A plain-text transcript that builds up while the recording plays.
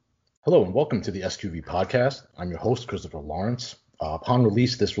Hello and welcome to the SQV podcast. I'm your host, Christopher Lawrence. Upon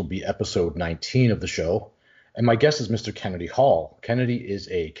release, this will be episode 19 of the show, and my guest is Mr. Kennedy Hall. Kennedy is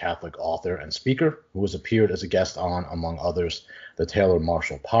a Catholic author and speaker who has appeared as a guest on, among others, the Taylor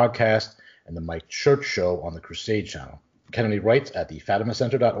Marshall podcast and the Mike Church show on the Crusade channel. Kennedy writes at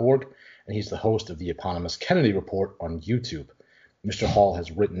thefatimacenter.org, and he's the host of the eponymous Kennedy Report on YouTube. Mr. Hall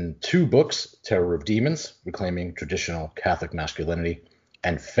has written 2 books, Terror of Demons, Reclaiming Traditional Catholic Masculinity,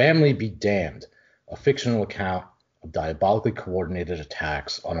 and Family Be Damned, a fictional account of diabolically coordinated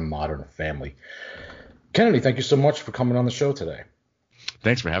attacks on a modern family. Kennedy, thank you so much for coming on the show today.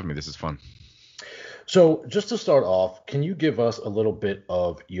 Thanks for having me. This is fun. So just to start off, can you give us a little bit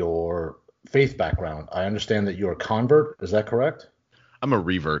of your faith background? I understand that you're a convert. Is that correct? I'm a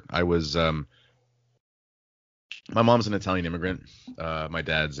revert. I was my mom's an Italian immigrant. My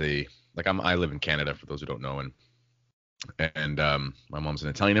dad's I live in Canada, for those who don't know, and my mom's an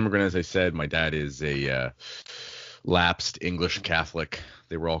Italian immigrant, as I said. My dad is a lapsed English Catholic.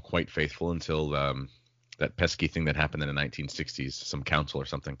 They were all quite faithful until that pesky thing that happened in the 1960s, some council or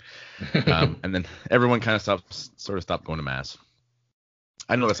something. And then everyone kind of stopped going to mass.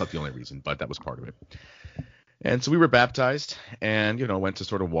 I know that's not the only reason, but that was part of it. And so we were baptized and, went to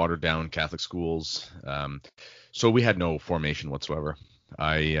sort of watered down Catholic schools. So we had no formation whatsoever.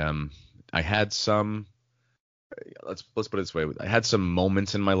 I had some, let's put it this way. I had some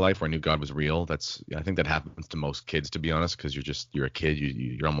moments in my life where I knew God was real. I think that happens to most kids, to be honest, because you're a kid.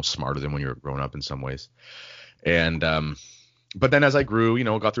 You're almost smarter than when you're grown up in some ways. And but then as I grew,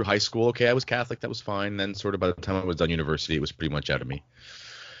 got through high school, okay, I was Catholic. That was fine. Then sort of by the time I was done university, it was pretty much out of me.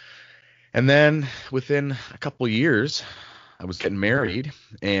 And then within a couple of years, I was getting married,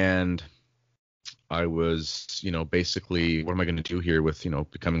 and I was, basically, what am I going to do here with,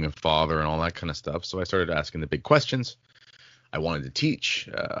 becoming a father and all that kind of stuff? So I started asking the big questions. I wanted to teach.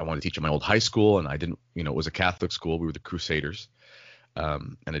 I wanted to teach at my old high school, and I didn't, it was a Catholic school. We were the Crusaders,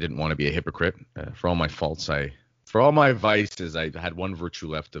 and I didn't want to be a hypocrite. For all my faults, for all my vices, I had one virtue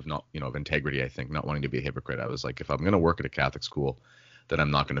left of of integrity, I think, not wanting to be a hypocrite. I was like, if I'm going to work at a Catholic school, then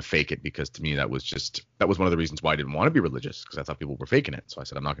I'm not going to fake it, because to me that was one of the reasons why I didn't want to be religious, because I thought people were faking it. So I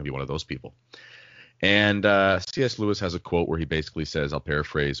said, I'm not going to be one of those people. And C.S. Lewis has a quote where he basically says, I'll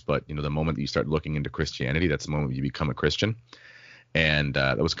paraphrase, but the moment that you start looking into Christianity, that's the moment you become a Christian. And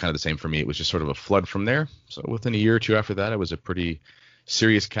that was kind of the same for me. It was just sort of a flood from there. So within a year or two after that, I was a pretty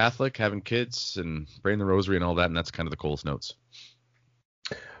serious Catholic, having kids and praying the rosary and all that. And that's kind of the Coles Notes.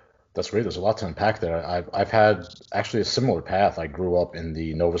 That's great. There's a lot to unpack there. I've had actually a similar path. I grew up in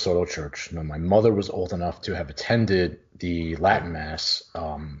the Novus Ordo Church. My mother was old enough to have attended the Latin Mass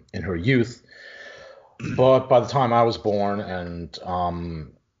in her youth. But by the time I was born, and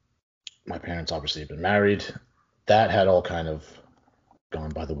my parents obviously had been married, that had all kind of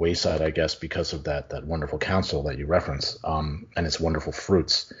gone by the wayside, I guess, because of that wonderful council that you reference, and its wonderful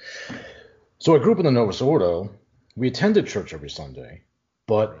fruits. So I grew up in the Novus Ordo. We attended church every Sunday,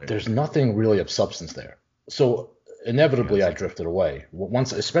 but there's nothing really of substance there. So inevitably I drifted away,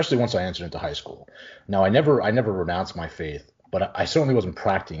 especially once I entered into high school. Now I never renounced my faith, but I certainly wasn't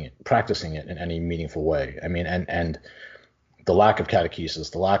practicing it in any meaningful way. I mean, and the lack of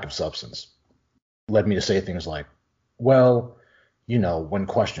catechesis, the lack of substance, led me to say things like, well, when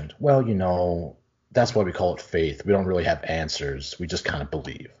questioned, well, that's why we call it faith. We don't really have answers. We just kind of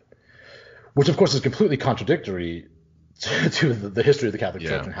believe, which of course is completely contradictory to the history of the Catholic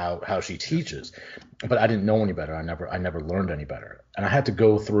Church and how she teaches. But I didn't know any better. I never learned any better, and I had to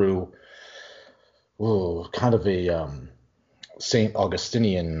go through kind of a St.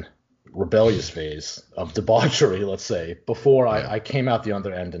 Augustinian rebellious phase of debauchery, let's say, before I came out the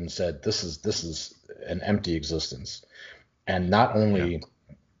other end and said, this is an empty existence. And not only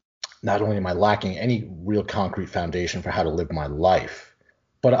am I lacking any real concrete foundation for how to live my life,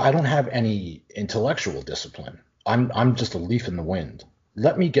 but I don't have any intellectual discipline. I'm just a leaf in the wind.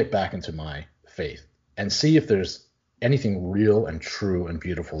 Let me get back into my faith and see if there's anything real and true and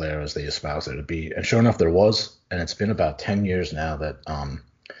beautiful there as they espouse there to be. And sure enough, there was. And it's been about 10 years now that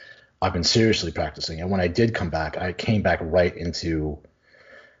I've been seriously practicing. And when I did come back, I came back right into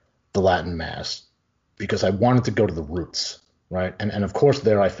the Latin Mass because I wanted to go to the roots, right? And of course,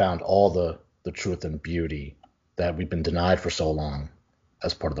 there I found all the truth and beauty that we've been denied for so long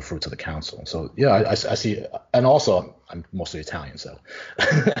as part of the fruits of the council. So yeah, I see. And also, I'm mostly Italian, so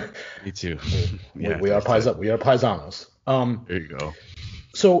me too. we are paisanos. There you go.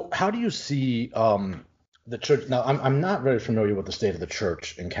 So how do you see the church? Now, I'm not very familiar with the state of the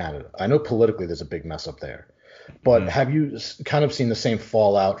church in Canada. I know politically there's a big mess up there. But Mhm. have you kind of seen the same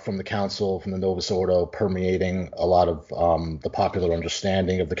fallout from the council, from the Novus Ordo, permeating a lot of the popular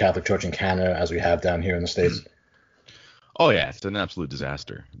understanding of the Catholic Church in Canada as we have down here in the States? Oh yeah, it's an absolute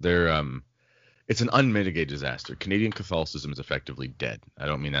disaster. It's an unmitigated disaster. Canadian Catholicism is effectively dead. I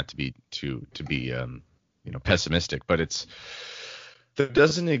don't mean that to be pessimistic, but it's there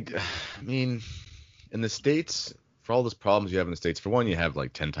doesn't. I mean, in the States, for all those problems you have in the States, for one, you have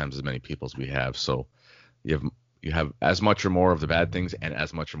like 10 times as many people as we have, so you have you have as much or more of the bad things and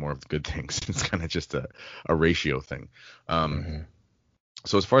as much or more of the good things. It's kind of just a ratio thing. Um, Hmm.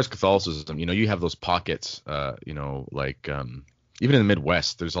 so as far as Catholicism, you have those pockets, even in the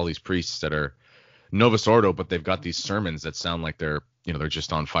Midwest, there's all these priests that are Novus Ordo, but they've got these sermons that sound like they're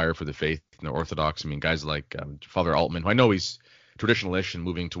just on fire for the faith and they're Orthodox. I mean, guys like Father Altman, who I know he's traditionalish and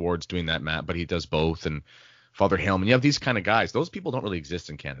moving towards doing that, Matt, but he does both. And Father Haleman, you have these kind of guys. Those people don't really exist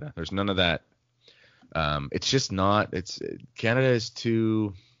in Canada. There's none of that. It's just not. Canada is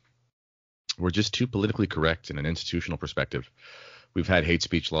too. We're just too politically correct in an institutional perspective. We've had hate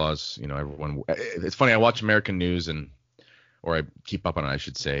speech laws. Everyone. It's funny. I watch American news or I keep up on it, I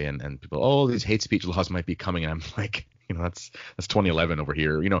should say, and people, oh, these hate speech laws might be coming, and I'm like, that's 2011 over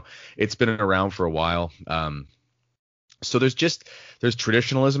here. It's been around for a while. So there's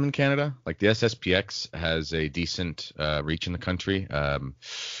traditionalism in Canada. Like the SSPX has a decent reach in the country.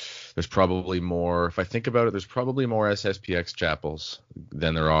 There's probably more, if I think about it, there's probably more SSPX chapels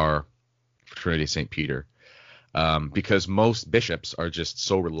than there are Trinity St. Peter. Because most bishops are just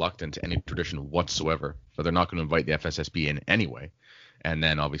so reluctant to any tradition whatsoever that they're not going to invite the FSSP in anyway. And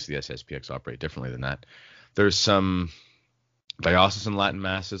then obviously the SSPX operate differently than that. There's some diocesan Latin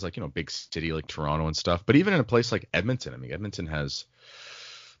masses, like, big city like Toronto and stuff. But even in a place like Edmonton, I mean, Edmonton has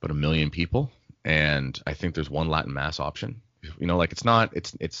about 1 million people, and I think there's one Latin mass option. Like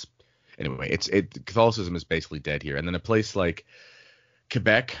anyway, Catholicism is basically dead here. And then a place like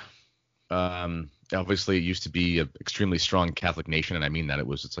Quebec, obviously it used to be an extremely strong Catholic nation, and I mean that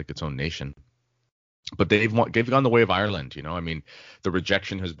it's like its own nation. But they've gone the way of Ireland. I mean, the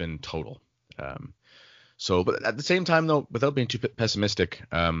rejection has been total. But at the same time, though, without being too pessimistic,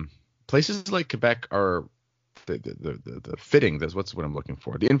 places like Quebec are the fitting. That's what I'm looking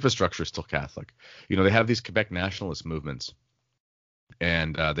for. The infrastructure is still Catholic. They have these Quebec nationalist movements,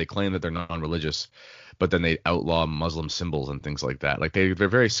 and they claim that they're non-religious, but then they outlaw Muslim symbols and things like that. Like they're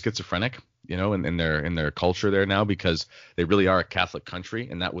very schizophrenic, in their culture there now, because they really are a Catholic country,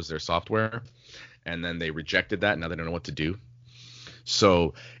 and that was their software. And then they rejected that. Now they don't know what to do.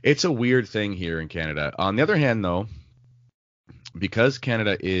 So it's a weird thing here in Canada. On the other hand, though, because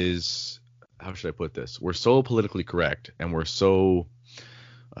Canada is, how should I put this? We're so politically correct, and we're so,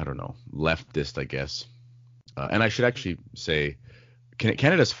 I don't know, leftist, I guess. And I should actually say,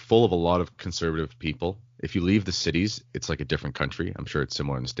 Canada's full of a lot of conservative people. If you leave the cities, it's like a different country. I'm sure it's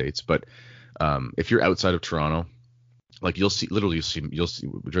similar in the States, but if you're outside of Toronto, like you'll see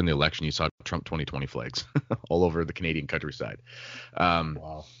during the election, you saw Trump 2020 flags all over the Canadian countryside.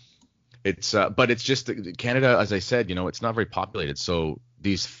 Wow. But it's just Canada, as I said, it's not very populated. So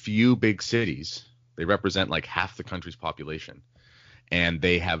these few big cities, they represent like half the country's population, and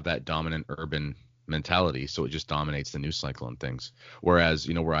they have that dominant urban mentality. So it just dominates the news cycle and things. Whereas,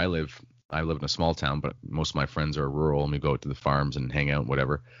 where I live in a small town, but most of my friends are rural, and we go to the farms and hang out and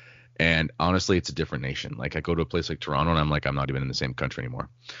whatever. And honestly, it's a different nation. Like I go to a place like Toronto, and I'm like, I'm not even in the same country anymore.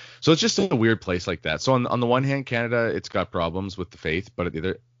 So it's just a weird place like that. So on the one hand, Canada, it's got problems with the faith, but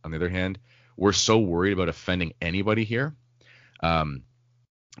on the other hand, we're so worried about offending anybody here,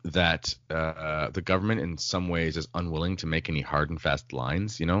 that the government in some ways is unwilling to make any hard and fast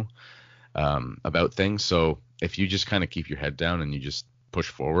lines, about things. So if you just kind of keep your head down and you just push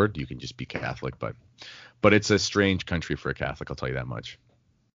forward, you can just be Catholic. But it's a strange country for a Catholic, I'll tell you that much.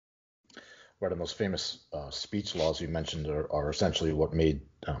 Right, and those famous speech laws you mentioned are essentially what made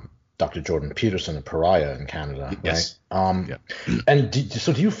Dr. Jordan Peterson a pariah in Canada, Yes. right? Yeah. And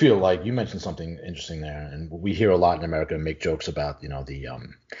so do you feel like you mentioned something interesting there, and we hear a lot in America make jokes about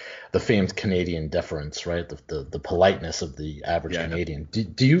the famed Canadian deference, right? The politeness of the average Yeah. Canadian.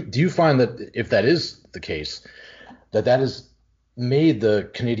 Do you find that if that is the case, that is made the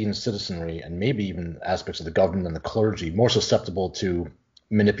Canadian citizenry and maybe even aspects of the government and the clergy more susceptible to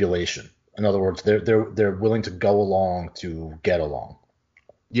manipulation? In other words, they're willing to go along to get along.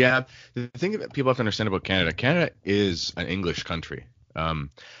 Yeah. The thing that people have to understand about Canada is an English country.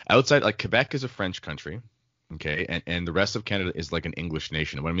 Outside, like Quebec is a French country. Okay. And the rest of Canada is like an English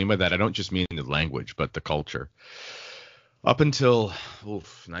nation. And what I mean by that, I don't just mean the language, but the culture. Up until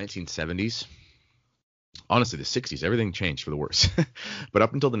 1970s, honestly, the 60s, everything changed for the worse. But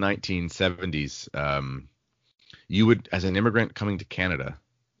up until the 1970s, you would, as an immigrant coming to Canada,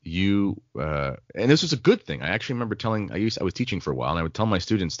 and this was a good thing. I actually remember I was teaching for a while, and I would tell my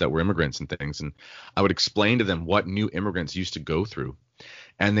students that were immigrants and things, and I would explain to them what new immigrants used to go through.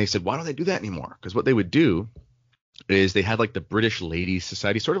 And they said, why don't they do that anymore? Because what they would do is they had like the British Ladies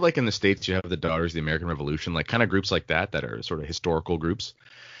Society, sort of like in the States, you have the Daughters of the American Revolution, like kind of groups like that are sort of historical groups.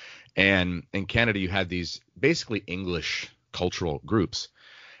 And in Canada, you had these basically English cultural groups,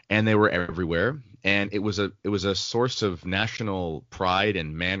 and they were everywhere. And it was a source of national pride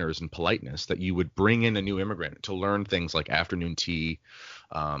and manners and politeness that you would bring in a new immigrant to learn things like afternoon tea,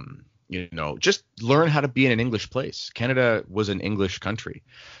 just learn how to be in an English place. Canada was an English country.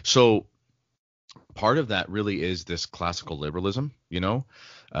 So part of that really is this classical liberalism,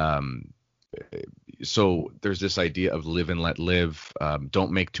 so there's this idea of live and let live,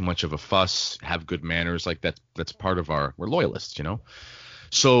 don't make too much of a fuss, have good manners, like that's part of we're loyalists,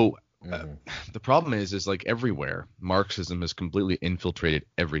 So the problem is like everywhere, Marxism has completely infiltrated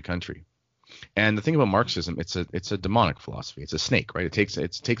every country. And the thing about Marxism, it's a demonic philosophy. It's a snake, right?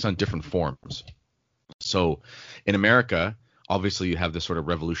 It takes on different forms. So in America, obviously you have this sort of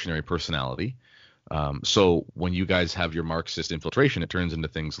revolutionary personality. So when you guys have your Marxist infiltration, it turns into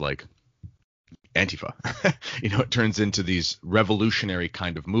things like Antifa. It turns into these revolutionary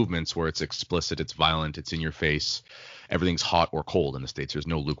kind of movements where it's explicit, it's violent, it's in your face, everything's hot or cold in the States. There's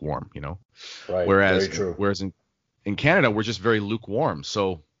no lukewarm, Right. Whereas Very true. whereas in Canada, we're just very lukewarm.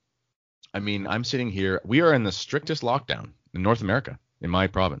 So, I mean, I'm sitting here. We are in the strictest lockdown in North America, in my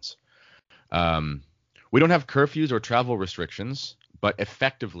province. We don't have curfews or travel restrictions, but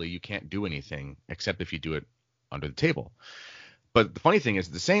effectively you can't do anything except if you do it under the table. But the funny thing is,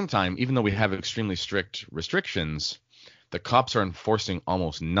 at the same time, even though we have extremely strict restrictions, the cops are enforcing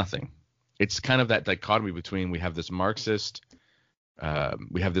almost nothing. It's kind of that dichotomy between we have this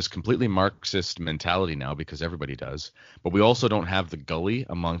completely Marxist mentality now because everybody does, but we also don't have the gully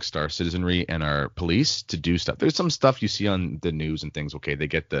amongst our citizenry and our police to do stuff. There's some stuff you see on the news and things. Okay, they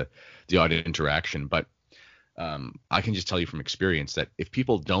get the odd interaction, but I can just tell you from experience that if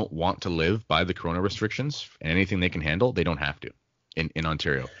people don't want to live by the corona restrictions and anything they can handle, they don't have to in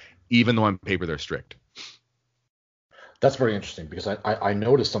Ontario, even though on paper they're strict. That's very interesting because I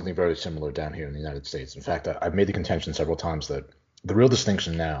noticed something very similar down here in the United States. In fact, I've made the contention several times that the real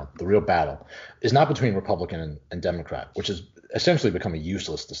distinction now, the real battle, is not between Republican and Democrat, which has essentially become a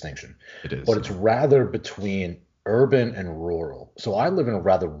useless distinction. It is. But it's rather between urban and rural. So I live in a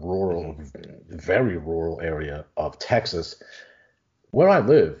rather rural, very rural area of Texas. Where I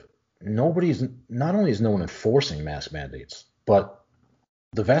live, not only is no one enforcing mask mandates, but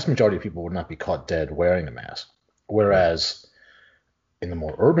the vast majority of people would not be caught dead wearing a mask. Whereas in the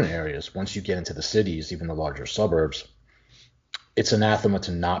more urban areas, once you get into the cities, even the larger suburbs, it's anathema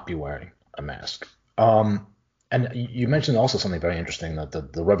to not be wearing a mask. And you mentioned also something very interesting, that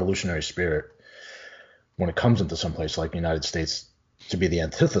the revolutionary spirit, when it comes into some place like the United States, to be the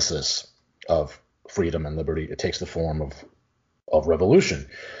antithesis of freedom and liberty, it takes the form of revolution.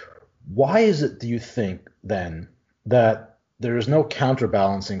 Why is it, do you think, then, that there is no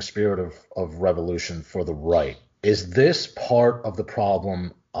counterbalancing spirit of revolution for the right? Is this part of the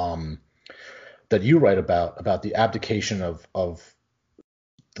problem that you write about the abdication of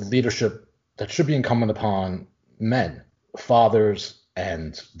the leadership that should be incumbent upon men, fathers,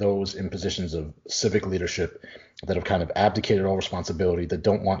 and those in positions of civic leadership that have kind of abdicated all responsibility, that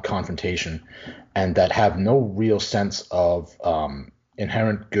don't want confrontation, and that have no real sense of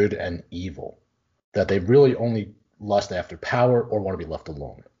inherent good and evil, that they really only lust after power or want to be left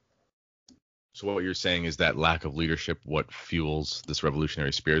alone? So what you're saying is that lack of leadership what fuels this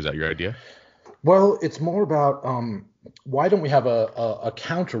revolutionary spirit? Is that your idea? Well, it's more about why don't we have a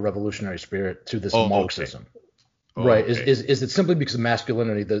counter-revolutionary spirit to this Marxism? Okay. Right. Okay. Is it simply because of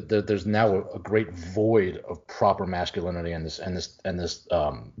masculinity that there's now a great void of proper masculinity and this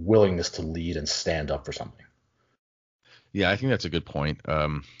willingness to lead and stand up for something? Yeah, I think that's a good point.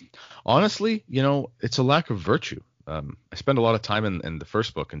 Honestly, it's a lack of virtue. I spend a lot of time in the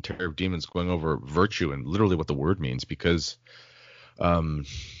first book, in Terror of Demons, going over virtue and literally what the word means, because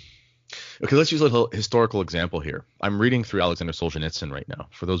okay, let's use a little historical example here. I'm reading through Alexander Solzhenitsyn right now.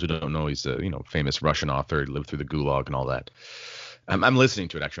 For those who don't know, he's a famous Russian author. He lived through the Gulag and all that. I'm listening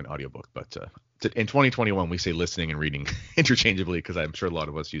to it, actually, an audiobook, but in 2021 we say listening and reading interchangeably, because I'm sure a lot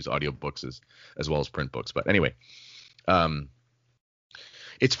of us use audiobooks as well as print books. But anyway,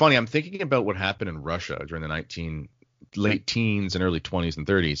 it's funny. I'm thinking about what happened in Russia during the late teens and early 20s and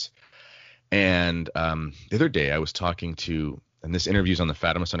 30s. And the other day I was talking to, and this interview's on the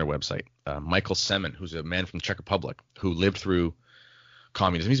Fatima Center website, Michael Semin, who's a man from the Czech Republic who lived through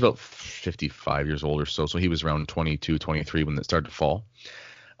communism. He's about 55 years old or so. So he was around 22, 23 when it started to fall.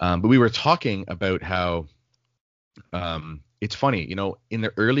 But we were talking about how it's funny, in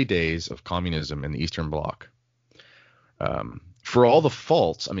the early days of communism in the Eastern Bloc, for all the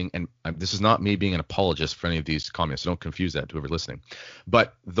faults, I mean, and this is not me being an apologist for any of these communists, so don't confuse that to whoever listening,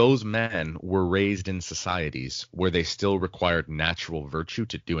 but those men were raised in societies where they still required natural virtue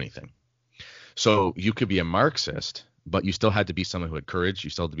to do anything. So you could be a Marxist, but you still had to be someone who had courage.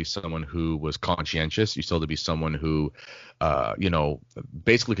 You still had to be someone who was conscientious. You still had to be someone who,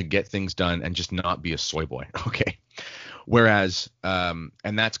 basically could get things done and just not be a soy boy. Okay. Whereas, and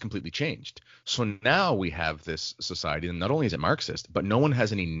that's completely changed. So now we have this society, and not only is it Marxist, but no one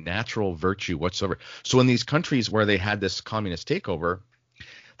has any natural virtue whatsoever. So in these countries where they had this communist takeover,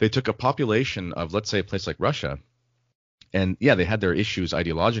 they took a population of, let's say, a place like Russia, and yeah, they had their issues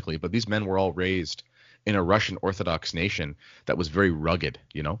ideologically, but these men were all raised in a Russian Orthodox nation that was very rugged,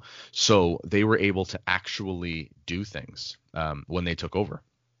 so they were able to actually do things when they took over.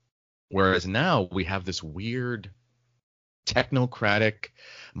 Whereas now we have this weird technocratic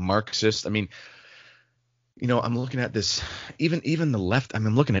Marxist. I mean, I'm looking at this, even the left. I mean,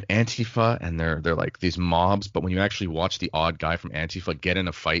 I'm looking at Antifa, and they're like these mobs. But when you actually watch the odd guy from Antifa get in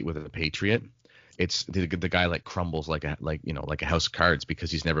a fight with a patriot, it's the guy like crumbles like a house of cards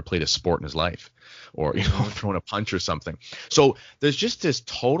because he's never played a sport in his life, or thrown a punch or something. So there's just this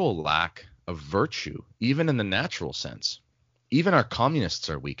total lack of virtue, even in the natural sense. Even our communists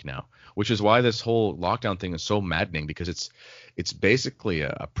are weak now, which is why this whole lockdown thing is so maddening, because it's basically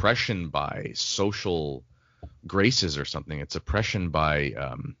a oppression by social graces or something. It's oppression by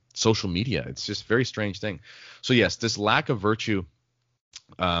social media. It's just a very strange thing. So yes, this lack of virtue,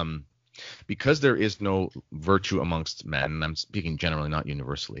 because there is no virtue amongst men, and I'm speaking generally, not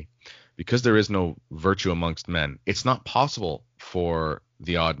universally, because there is no virtue amongst men, it's not possible for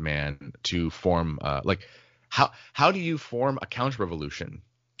the odd man to form how do you form a counter-revolution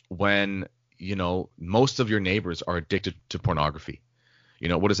when, most of your neighbors are addicted to pornography?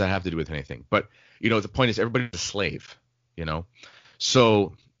 What does that have to do with anything? But, the point is everybody's a slave,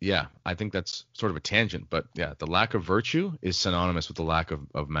 So, yeah, I think that's sort of a tangent. But, yeah, the lack of virtue is synonymous with the lack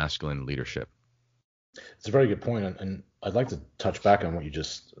of masculine leadership. It's a very good point. And I'd like to touch back on what you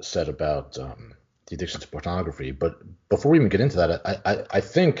just said about the addiction to pornography. But before we even get into that, I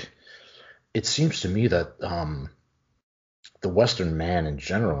think it seems to me that the Western man in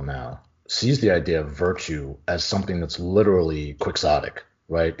general now sees the idea of virtue as something that's literally quixotic,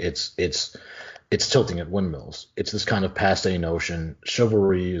 right? It's tilting at windmills. It's this kind of passe notion.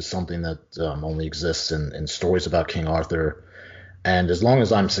 Chivalry is something that only exists in stories about King Arthur. And as long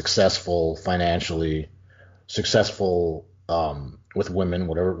as I'm successful financially, successful with women,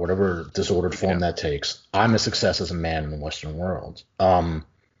 whatever disordered form that takes, I'm a success as a man in the Western world.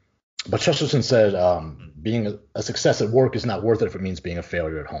 But Chesterton said being a success at work is not worth it if it means being a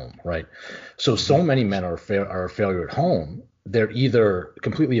failure at home, right? So many men are a failure at home. They're either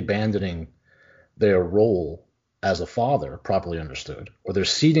completely abandoning their role as a father, properly understood, or they're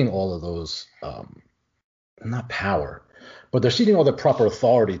ceding all of those, not power, but they're ceding all the proper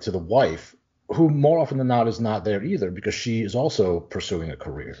authority to the wife, who more often than not is not there either, because she is also pursuing a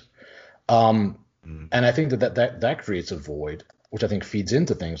career. And I think that creates a void, which I think feeds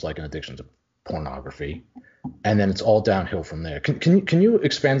into things like an addiction to pornography, and then it's all downhill from there. Can you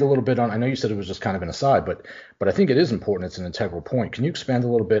expand a little bit on? I know you said it was just kind of an aside, but I think it is important. It's an integral point. Can you expand a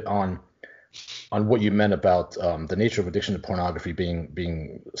little bit on what you meant about the nature of addiction to pornography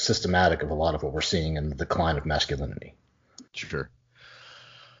being systematic of a lot of what we're seeing in the decline of masculinity? Sure.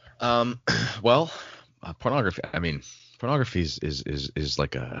 Well, pornography. I mean, pornography is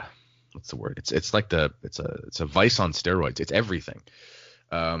like a, what's the word? It's like it's a vice on steroids. It's everything.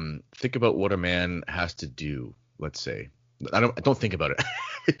 Think about what a man has to do. Let's say, I don't think about it.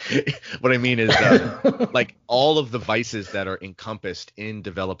 What I mean is like all of the vices that are encompassed in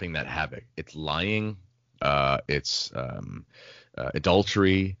developing that habit. It's lying. It's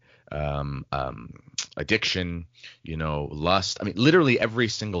adultery. Addiction. Lust. I mean, literally every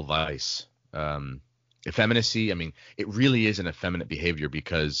single vice. Effeminacy. I mean, it really is an effeminate behavior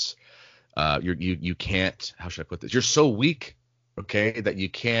because you can't, how should I put this? You're so weak, okay, that you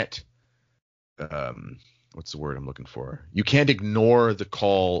can't, what's the word I'm looking for? You can't ignore the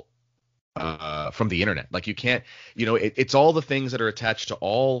call from the internet. Like you can't, it's all the things that are attached to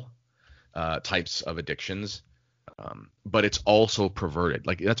all types of addictions, but it's also perverted.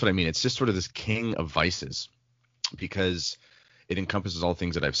 Like that's what I mean. It's just sort of this king of vices because it encompasses all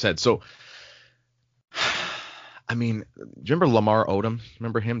things that I've said. So, I mean, do you remember Lamar Odom?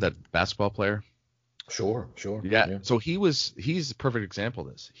 Remember him, that basketball player? Sure, sure. Yeah. Yeah. So he's a perfect example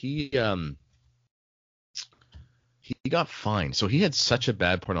of this. He got fined. So he had such a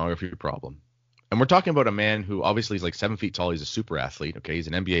bad pornography problem. And we're talking about a man who obviously is like 7 feet tall. He's a super athlete. Okay. He's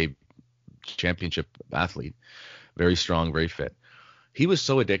an NBA championship athlete, very strong, very fit. He was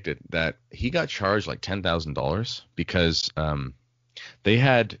so addicted that he got charged like $10,000 because they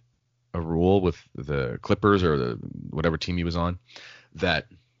had a rule with the Clippers or the whatever team he was on that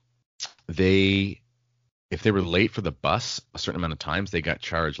they if they were late for the bus a certain amount of times, they got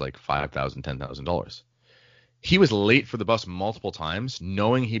charged like $5,000, $10,000. He was late for the bus multiple times,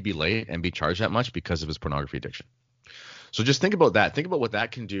 knowing he'd be late and be charged that much because of his pornography addiction. So just think about that. Think about what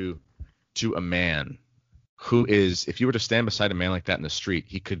that can do to a man who is, if you were to stand beside a man like that in the street,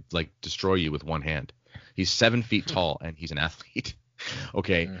 he could like destroy you with one hand. He's 7 feet tall and he's an athlete.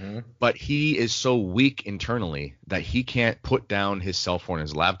 Okay. Mm-hmm. But he is so weak internally that he can't put down his cell phone and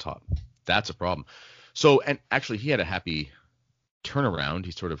his laptop. That's a problem. So, and actually he had a happy turnaround.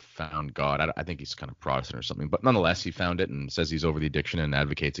 He sort of found God. I think he's kind of Protestant or something, but nonetheless, he found it and says he's over the addiction and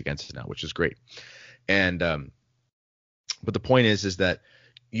advocates against it now, which is great. And, but the point is that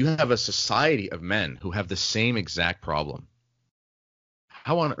you have a society of men who have the same exact problem.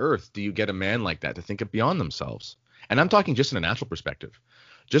 How on earth do you get a man like that to think of beyond themselves? And I'm talking just in a natural perspective,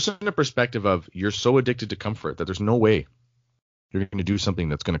 just in a perspective of you're so addicted to comfort that there's no way you're going to do something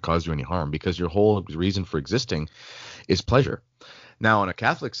that's going to cause you any harm because your whole reason for existing is pleasure. Now, in a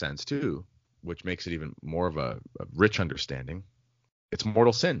Catholic sense, too, which makes it even more of a rich understanding, it's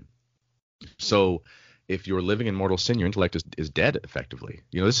mortal sin. So if you're living in mortal sin, your intellect is dead effectively.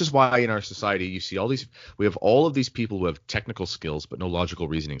 You know, this is why in our society you see we have all of these people who have technical skills but no logical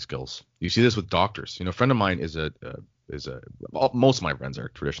reasoning skills. You see this with doctors. You know, a friend of mine most of my friends are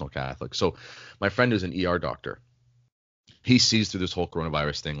traditional Catholics. So my friend is an ER doctor. He sees through this whole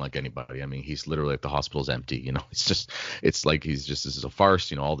coronavirus thing like anybody. I mean, he's literally like the hospital's empty. You know, it's like this is a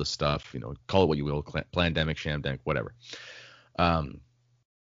farce. You know, all this stuff. You know, call it what you will, pandemic, shamdemic, whatever. And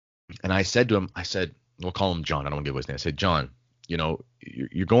I said to him, we'll call him John. I don't want to give his name. I said, John, you know,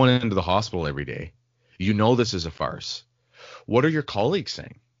 you're going into the hospital every day. You know this is a farce. What are your colleagues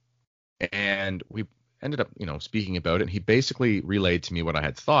saying? And we ended up, you know, speaking about it. And he basically relayed to me what I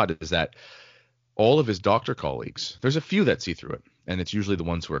had thought is that all of his doctor colleagues, there's a few that see through it, and it's usually the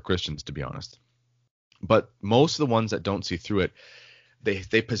ones who are Christians, to be honest. But most of the ones that don't see through it,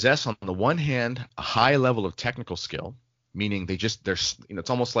 they possess on the one hand a high level of technical skill, meaning it's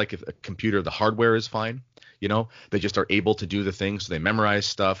almost like if a computer, the hardware is fine, you know, they just are able to do the things. So they memorize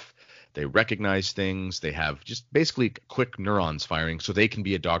stuff, they recognize things, they have just basically quick neurons firing, so they can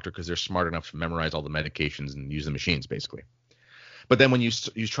be a doctor because they're smart enough to memorize all the medications and use the machines basically. But then when you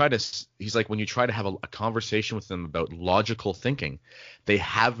try to have a conversation with them about logical thinking, they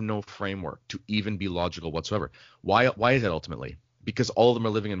have no framework to even be logical whatsoever. Why is that ultimately? Because all of them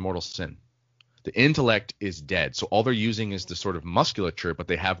are living in mortal sin. The intellect is dead. So all they're using is the sort of musculature, but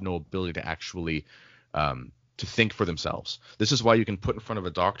they have no ability to actually to think for themselves. This is why you can put in front of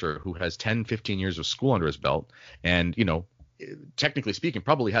a doctor who has 10, 15 years of school under his belt and, you know, technically speaking,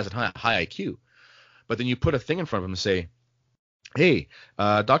 probably has a high IQ. But then you put a thing in front of him and say, hey,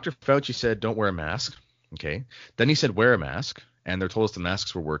 Dr. Fauci said don't wear a mask. Okay. Then he said wear a mask, and they told us the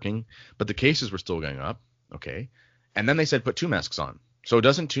masks were working, but the cases were still going up. Okay. And then they said put 2 masks on. So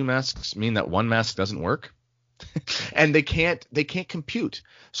doesn't 2 masks mean that 1 mask doesn't work? And they can't compute.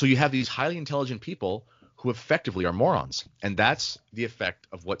 So you have these highly intelligent people who effectively are morons. And that's the effect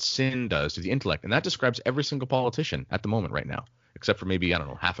of what sin does to the intellect. And that describes every single politician at the moment right now, except for maybe, I don't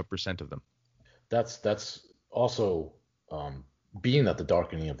know, 0.5% of them. That's also being that the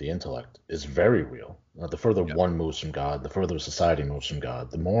darkening of the intellect is very real. The further one moves from God, the further society moves from God,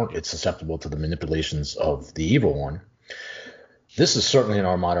 the more it's susceptible to the manipulations of the evil one. This is certainly in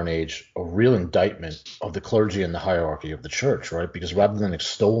our modern age a real indictment of the clergy and the hierarchy of the church, right? Because rather than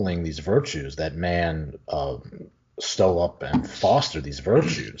extolling these virtues that man stow up and foster these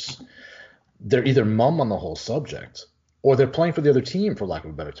virtues, they're either mum on the whole subject or they're playing for the other team, for lack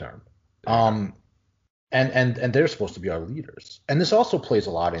of a better term. And they're supposed to be our leaders. And this also plays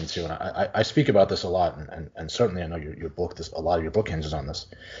a lot into, and I speak about this a lot, and certainly I know your book, a lot of your book hinges on this.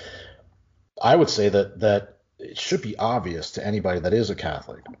 I would say that it should be obvious to anybody that is a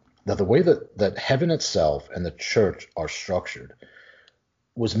Catholic that the way that heaven itself and the church are structured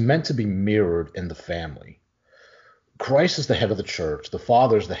was meant to be mirrored in the family. Christ is the head of the church. The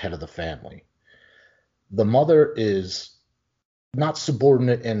father is the head of the family. The mother is not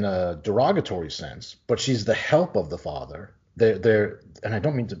subordinate in a derogatory sense, but she's the help of the father. They're and I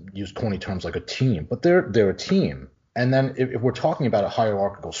don't mean to use corny terms like a team, but they're a team. And then if we're talking about a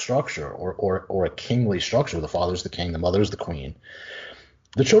hierarchical structure or a kingly structure, the father's the king, the mother's the queen,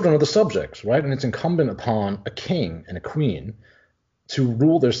 the children are the subjects, right? And it's incumbent upon a king and a queen to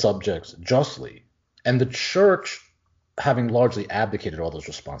rule their subjects justly. And the church, having largely abdicated all those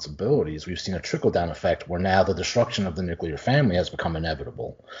responsibilities, we've seen a trickle-down effect where now the destruction of the nuclear family has become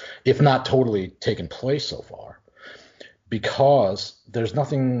inevitable, if not totally taken place so far, because there's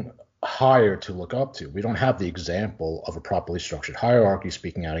nothing higher to look up to. We don't have the example of a properly structured hierarchy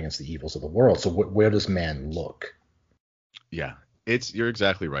speaking out against the evils of the world. So where does man look? Yeah, you're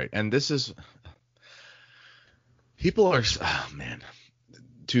exactly right. And this is, people are, oh man,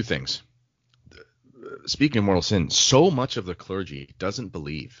 two things. Speaking of mortal sin, so much of the clergy doesn't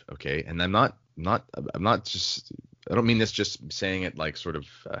believe, okay? And I'm not just, I don't mean this just saying it like sort of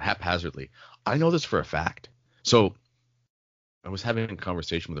haphazardly. I know this for a fact. So I was having a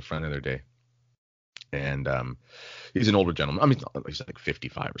conversation with a friend the other day, and he's an older gentleman. I mean, he's like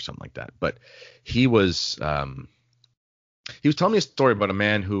 55 or something like that. But he was telling me a story about a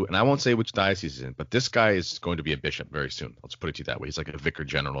man who, and I won't say which diocese he's in, but this guy is going to be a bishop very soon. Let's put it to you that way. He's like a vicar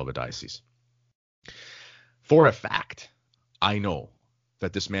general of a diocese. For a fact, I know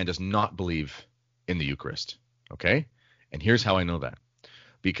that this man does not believe in the Eucharist. Okay, and here's how I know that: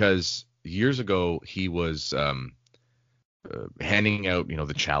 because years ago he was handing out,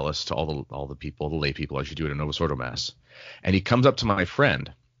 the chalice to all the people, the lay people, as you do at a Novus Ordo Mass. And he comes up to my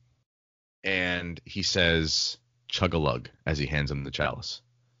friend and he says, "Chug a lug," as he hands him the chalice.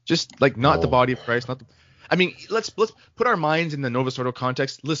 Just like not the body of Christ, I mean, let's put our minds in the Novus Ordo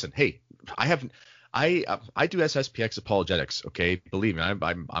context. Listen, hey, I do SSPX apologetics, okay? Believe me,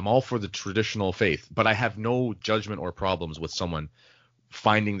 I'm all for the traditional faith, but I have no judgment or problems with someone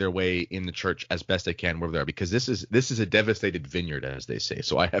finding their way in the church as best they can wherever they are, because this is a devastated vineyard, as they say.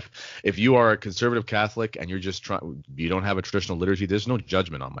 So if you are a conservative Catholic and you're just you don't have a traditional liturgy, there's no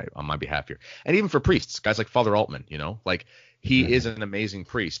judgment on my behalf here. And even for priests, guys like Father Altman, like he is an amazing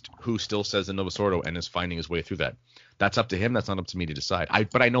priest who still says the Novus Ordo and is finding his way through that. That's up to him. That's not up to me to decide.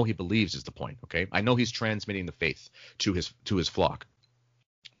 But I know he believes is the point. Okay, I know he's transmitting the faith to his flock.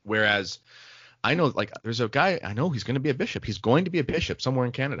 Whereas I know, like, there's a guy I know, he's going to be a bishop. He's going to be a bishop somewhere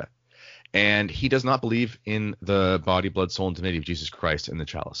in Canada. And he does not believe in the body, blood, soul, and divinity of Jesus Christ in the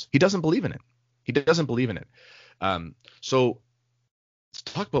chalice. He doesn't believe in it. He doesn't believe in it. So let's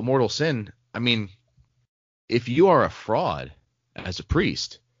talk about mortal sin. I mean, if you are a fraud as a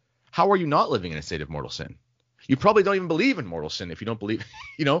priest, how are you not living in a state of mortal sin? You probably don't even believe in mortal sin if you don't believe,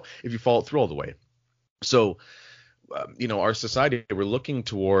 if you follow it through all the way. So, our society,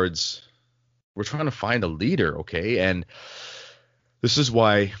 we're trying to find a leader, okay? And this is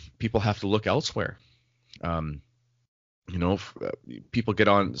why people have to look elsewhere. People get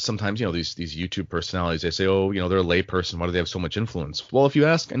on sometimes, these YouTube personalities, they say, oh, they're a lay person. Why do they have so much influence? Well, if you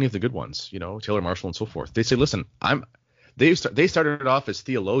ask any of the good ones, Taylor Marshall and so forth, they say, listen, they started off as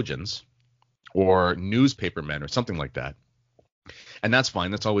theologians or newspaper men or something like that. And that's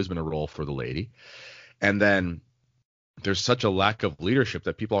fine. That's always been a role for the laity. And then there's such a lack of leadership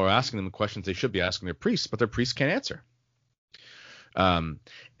that people are asking them the questions they should be asking their priests, but their priests can't answer.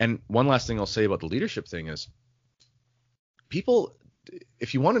 And one last thing I'll say about the leadership thing is, people,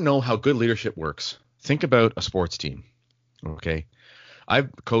 if you want to know how good leadership works, think about a sports team. Okay.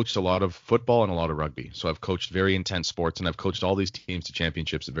 I've coached a lot of football and a lot of rugby. So I've coached very intense sports, and I've coached all these teams to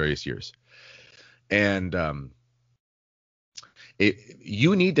championships at various years. And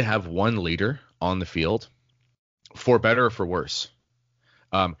you need to have one leader on the field, for better or for worse.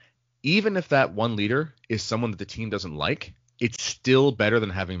 Even if that one leader is someone that the team doesn't like, it's still better than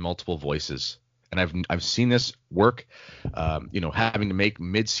having multiple voices. And I've seen this work, having to make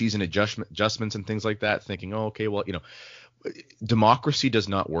mid-season adjustments and things like that, thinking, oh, okay, well, democracy does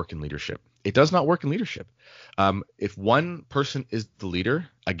not work in leadership. It does not work in leadership. If one person is the leader,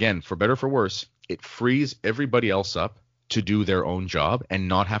 again, for better or for worse, it frees everybody else up to do their own job and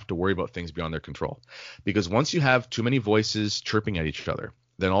not have to worry about things beyond their control. Because once you have too many voices chirping at each other,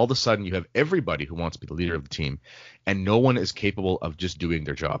 then all of a sudden you have everybody who wants to be the leader of the team, and no one is capable of just doing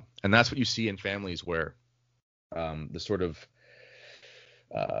their job. And that's what you see in families where the sort of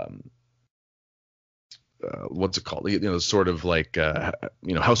what's it called? Sort of like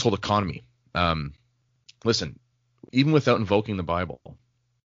household economy. Listen, even without invoking the Bible,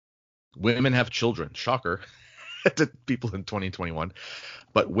 women have children. Shocker to people in 2021,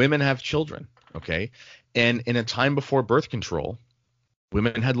 but women have children. Okay, and in a time before birth control,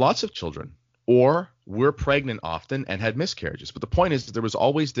 women had lots of children, or were pregnant often and had miscarriages. But the point is that there was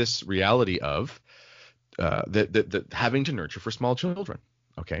always this reality of that having to nurture for small children.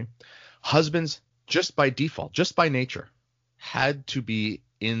 Okay, husbands just by default, just by nature, had to be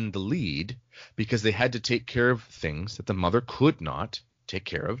in the lead because they had to take care of things that the mother could not take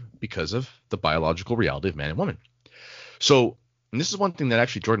care of because of the biological reality of man and woman. So, and this is one thing that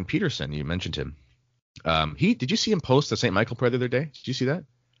actually Jordan Peterson, you mentioned him. Did you see him post the St. Michael prayer the other day? Did you see that?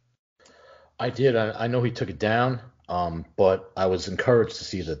 I did. I know he took it down, but I was encouraged to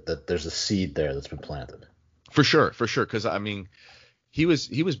see that there's a seed there that's been planted. For sure. Because I mean, he was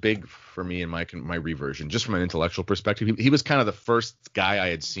big for me in my reversion, just from an intellectual perspective. He was kind of the first guy I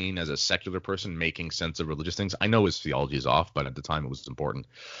had seen as a secular person making sense of religious things. I know his theology is off, but at the time it was important.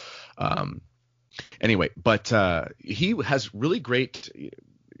 Anyway, but he has really great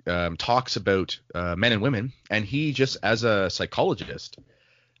talks about men and women, and he just, as a psychologist,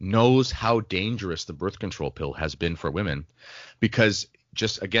 knows how dangerous the birth control pill has been for women, because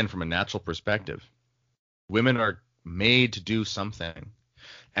just again from a natural perspective, women are made to do something,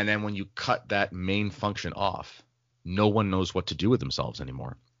 and then when you cut that main function off, no one knows what to do with themselves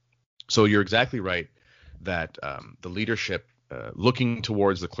anymore. So you're exactly right that the leadership looking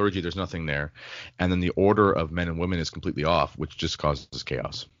towards the clergy, there's nothing there, and then the order of men and women is completely off, which just causes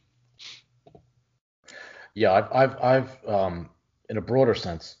chaos. Yeah, I've in a broader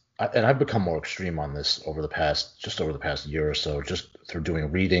sense, and I've become more extreme on this over the past year or so, just through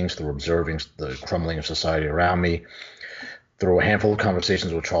doing readings, through observing the crumbling of society around me, through a handful of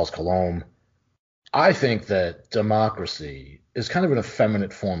conversations with Charles Colomb. I think that democracy is kind of an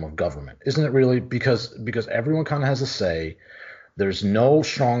effeminate form of government, isn't it really? Because everyone kind of has a say. There's no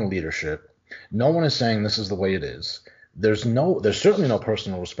strong leadership. No one is saying this is the way it is. There's certainly no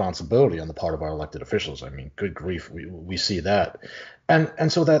personal responsibility on the part of our elected officials. I mean, good grief, we see that.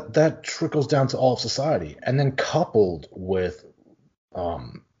 And so that trickles down to all of society. And then coupled with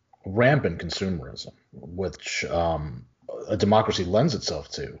rampant consumerism, which a democracy lends itself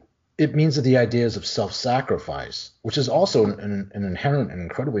to, it means that the ideas of self-sacrifice, which is also an inherent and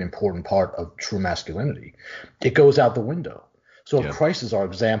incredibly important part of true masculinity, it goes out the window. So if Christ is our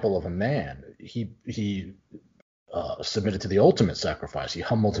example of a man, he submitted to the ultimate sacrifice. He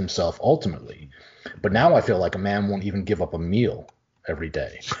humbled himself ultimately. But now I feel like a man won't even give up a meal every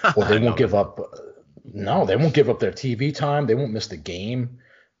day, or they won't give up. No, they won't give up their TV time. They won't miss the game.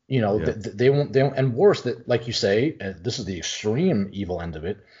 You know, they won't. And worse, that, like you say, this is the extreme evil end of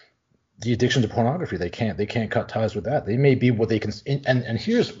it. The addiction to pornography. They can't cut ties with that. They may be what they can. And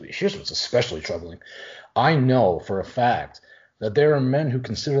here's what's especially troubling. I know for a fact that there are men who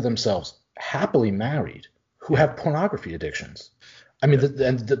consider themselves happily married who have pornography addictions. I mean,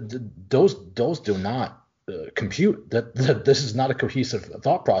 those do not compute. That this is not a cohesive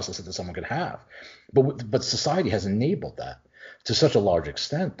thought process that someone could have. But society has enabled that to such a large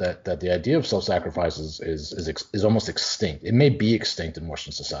extent that the idea of self-sacrifice is almost extinct. It may be extinct in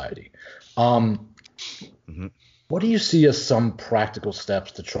Western society. What do you see as some practical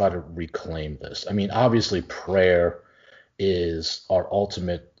steps to try to reclaim this? I mean, obviously, prayer is our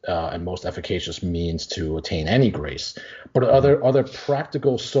ultimate and most efficacious means to attain any grace. But are there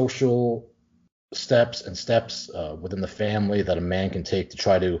practical social steps within the family that a man can take to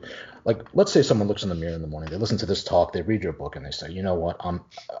try to, like, let's say someone looks in the mirror in the morning, they listen to this talk, they read your book, and they say, you know what,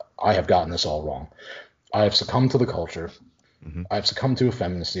 I have gotten this all wrong. I have succumbed to the culture. I've succumbed to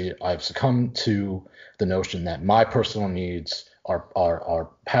effeminacy. I've succumbed to the notion that my personal needs are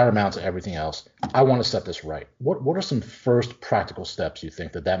paramount to everything else. I want to set this right. What are some first practical steps you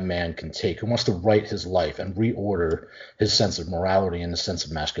think that man can take who wants to right his life and reorder his sense of morality and his sense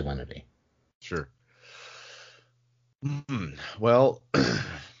of masculinity? Sure. Well,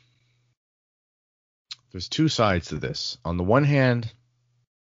 there's two sides to this. On the one hand,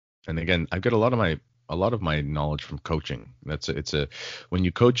 and again, I've got a lot of my knowledge from coaching. When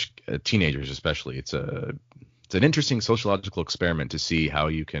you coach teenagers, especially, it's an interesting sociological experiment to see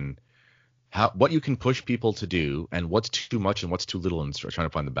what you can push people to do and what's too much and what's too little, and trying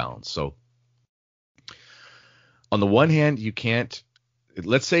to find the balance. So on the one hand, you can't,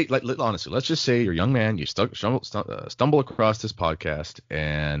 honestly, let's just say you're a young man, you stumble across this podcast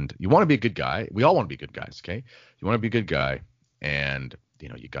and you want to be a good guy. We all want to be good guys. Okay. You want to be a good guy, and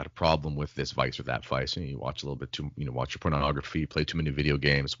you got a problem with this vice or that vice, and you watch a little bit too, watch your pornography, play too many video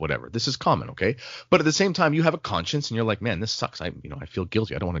games, whatever. This is common, okay? But at the same time, you have a conscience, and you're like, man, this sucks. I feel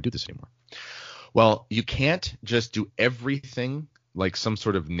guilty. I don't want to do this anymore. Well, you can't just do everything like some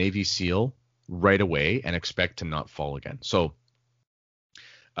sort of Navy SEAL right away and expect to not fall again. So,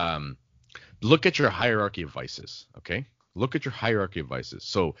 look at your hierarchy of vices, okay? Look at your hierarchy of vices.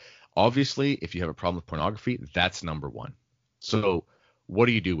 So, obviously, if you have a problem with pornography, that's number one. So, what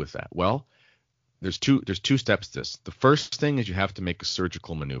do you do with that? Well, there's two steps to this. The first thing is you have to make a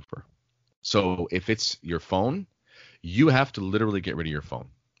surgical maneuver. So if it's your phone, you have to literally get rid of your phone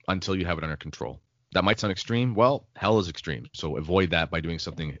until you have it under control. That might sound extreme. Well, hell is extreme. So avoid that by doing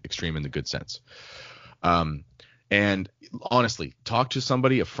something extreme in the good sense. Um, and honestly, talk to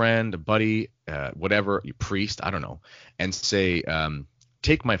somebody, a friend, a buddy, whatever, your priest, I don't know, and say,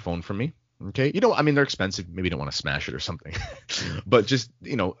 take my phone from me. Okay. I mean, they're expensive. Maybe you don't want to smash it or something, but just,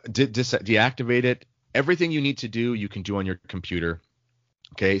 deactivate it. Everything you need to do, you can do on your computer.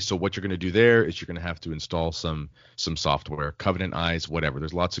 Okay, so what you're going to do there is you're going to have to install some software, Covenant Eyes, whatever.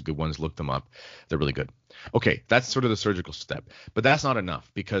 There's lots of good ones. Look them up. They're really good. Okay, that's sort of the surgical step. But that's not enough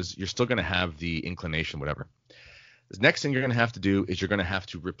because you're still going to have the inclination, whatever. The next thing you're going to have to do is you're going to have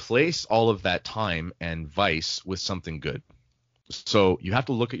to replace all of that time and vice with something good. So you have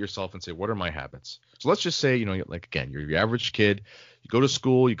to look at yourself and say, what are my habits? So let's just say, like, again, you're your average kid. You go to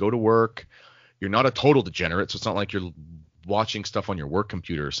school, you go to work. You're not a total degenerate, so it's not like you're watching stuff on your work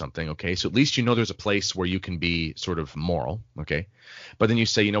computer or something. Okay, so at least there's a place where you can be sort of moral. Okay, but then you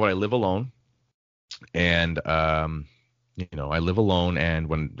say, you know what, I live alone, and I live alone, and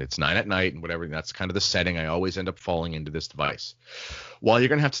when it's 9 at night and whatever, that's kind of the setting. I always end up falling into this device. Well, you're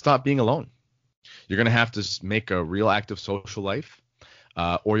gonna have to stop being alone. You're gonna have to make a real active social life,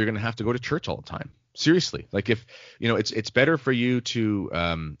 or you're gonna have to go to church all the time. Seriously, like if it's better for you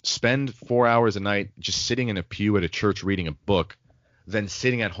to spend 4 hours a night just sitting in a pew at a church reading a book than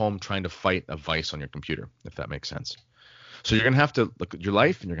sitting at home trying to fight a vice on your computer, if that makes sense. So you're going to have to look at your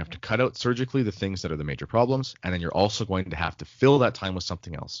life, and you're going to have to cut out surgically the things that are the major problems, and then you're also going to have to fill that time with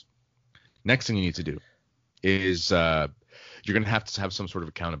something else. Next thing you need to do is you're going to have some sort of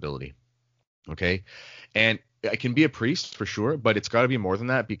accountability. Okay, and it can be a priest for sure, but it's got to be more than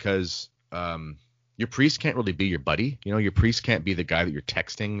that because your priest can't really be your buddy. Your priest can't be the guy that you're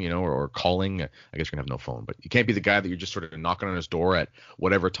texting, or calling. I guess you're gonna have no phone, but you can't be the guy that you're just sort of knocking on his door at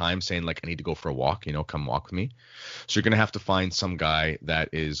whatever time saying like, I need to go for a walk, come walk with me. So you're going to have to find some guy that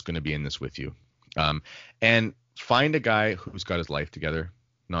is going to be in this with you. And find a guy who's got his life together,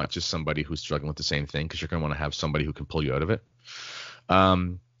 not just somebody who's struggling with the same thing, because you're going to want to have somebody who can pull you out of it.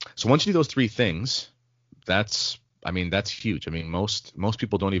 So once you do those three things, that's huge. I mean, most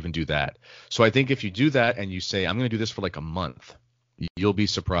people don't even do that. So I think if you do that and you say, I'm going to do this for like a month, you'll be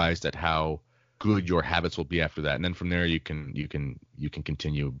surprised at how good your habits will be after that. And then from there, you can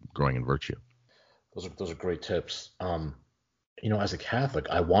continue growing in virtue. Those are great tips. As a Catholic,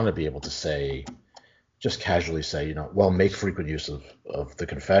 I want to be able to say, just casually say, well, make frequent use of the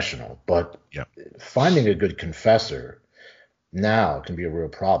confessional. But finding a good confessor now can be a real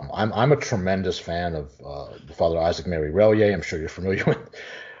problem. I'm a tremendous fan of Father Isaac Mary Relier. I'm sure you're familiar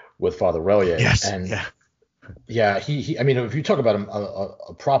with Father Relier. Yes. And he I mean, if you talk about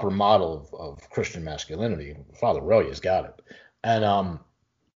a proper model of Christian masculinity, Father Relier's got it. And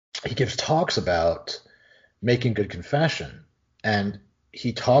he gives talks about making good confession, and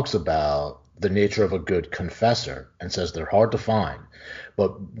he talks about the nature of a good confessor and says they're hard to find.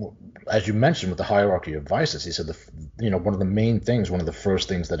 But as you mentioned with the hierarchy of vices, he said one of the main things, one of the first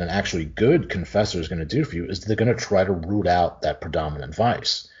things that an actually good confessor is going to do for you is they're going to try to root out that predominant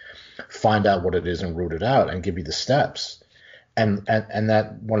vice, find out what it is and root it out, and give you the steps. And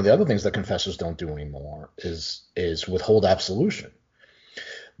that one of the other things that confessors don't do anymore is withhold absolution.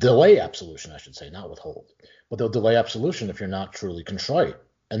 Delay absolution, I should say, not withhold. But they'll delay absolution if you're not truly contrite.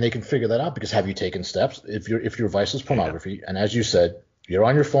 And they can figure that out because have you taken steps? If your vice is pornography, and as you said, you're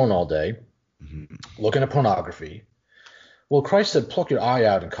on your phone all day, looking at pornography. Well, Christ said, pluck your eye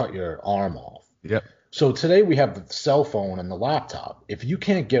out and cut your arm off. Yep. So today we have the cell phone and the laptop. If you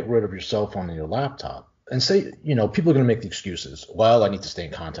can't get rid of your cell phone and your laptop, and say, people are going to make the excuses. Well, I need to stay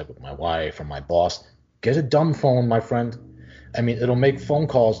in contact with my wife or my boss. Get a dumb phone, my friend. I mean, it'll make phone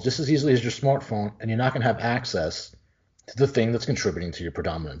calls just as easily as your smartphone, and you're not going to have access to the thing that's contributing to your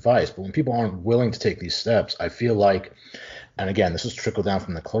predominant vice. But when people aren't willing to take these steps, I feel like, and again, this is trickled down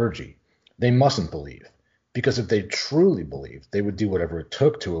from the clergy, they mustn't believe. Because if they truly believed, they would do whatever it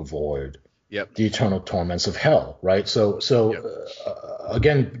took to avoid the eternal torments of hell, right? So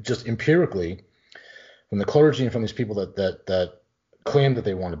again, just empirically, from the clergy and from these people that claim that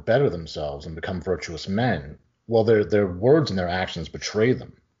they want to better themselves and become virtuous men, well, their words and their actions betray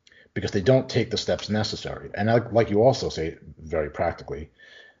them, because they don't take the steps necessary. And like you also say, very practically,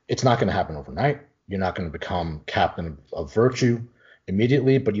 it's not going to happen overnight. You're not going to become captain of virtue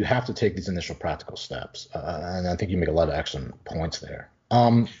immediately, but you have to take these initial practical steps. And I think you make a lot of excellent points there.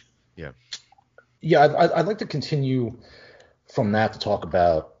 I'd like to continue from that to talk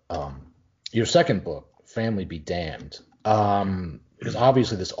about your second book, Family Be Damned, because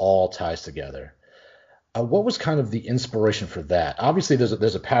obviously this all ties together. What was kind of the inspiration for that? Obviously,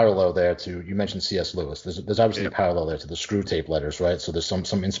 there's a parallel there to, you mentioned C.S. Lewis. There's obviously a Yep. parallel there to the Screw Tape Letters, right? So there's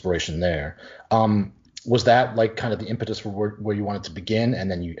some inspiration there. Was that like kind of the impetus for where you wanted to begin,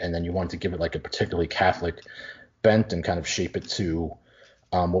 and then you wanted to give it like a particularly Catholic bent and kind of shape it to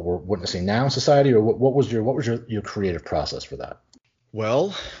what we're witnessing now in society, or what was your creative process for that?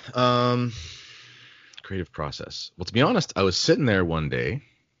 Well, um, creative process. Well, to be honest, I was sitting there one day.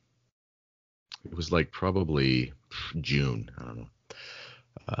 It was like probably June. I don't know.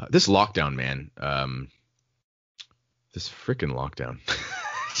 This lockdown, man. This freaking lockdown.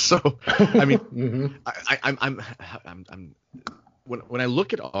 So, I mean, hmm I'm when I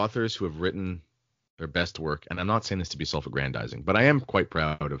look at authors who have written their best work, and I'm not saying this to be self-aggrandizing, but I am quite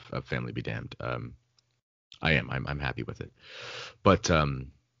proud of Family Be Damned. I am. I'm happy with it. But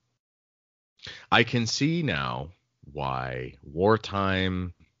I can see now why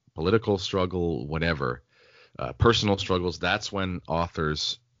wartime, political struggle, whatever, personal struggles, that's when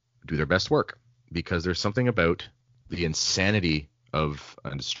authors do their best work, because there's something about the insanity of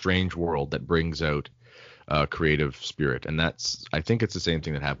a strange world that brings out creative spirit. And I think it's the same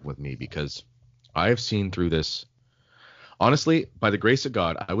thing that happened with me, because I have seen through this. Honestly, by the grace of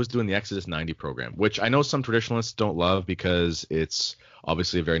God, I was doing the Exodus 90 program, which I know some traditionalists don't love because it's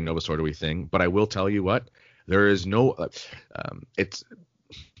obviously a very Novus Ordo-y thing. But I will tell you what, there is no, it's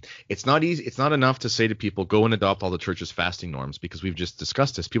not easy. It's not enough to say to people, go and adopt all the church's fasting norms, because we've just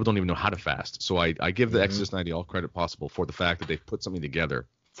discussed this. People don't even know how to fast. So I give the hmm Exodus 90 all credit possible for the fact that they've put something together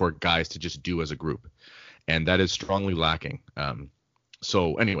for guys to just do as a group. And that is strongly lacking.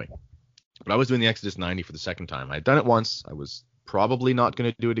 So anyway. But I was doing the Exodus 90 for the second time. I had done it once. I was probably not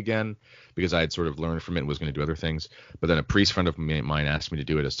going to do it again because I had sort of learned from it and was going to do other things. But then a priest friend of mine asked me to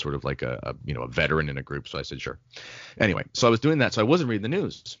do it as sort of like a veteran in a group. So I said, sure. Anyway, so I was doing that. So I wasn't reading the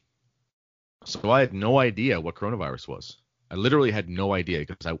news. So I had no idea what coronavirus was. I literally had no idea,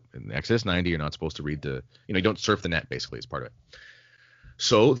 because in the Exodus 90, you're not supposed to read you don't surf the net, basically, as part of it.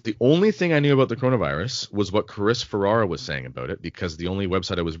 So the only thing I knew about the coronavirus was what Chris Ferrara was saying about it, because the only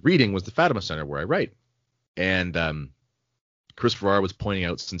website I was reading was the Fatima Center, where I write. And Chris Ferrara was pointing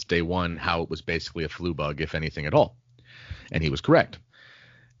out since day one how it was basically a flu bug, if anything at all. And he was correct.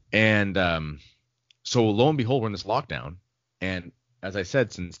 And so lo and behold, we're in this lockdown. And as I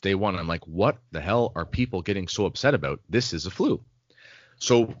said, since day one, I'm like, what the hell are people getting so upset about? This is a flu.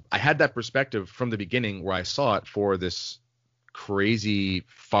 So I had that perspective from the beginning, where I saw it for this crazy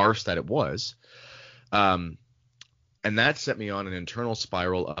farce that it was. And that set me on an internal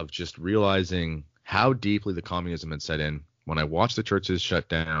spiral of just realizing how deeply the communism had set in. When I watched the churches shut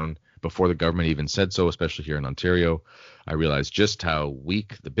down before the government even said so, especially here in Ontario, I realized just how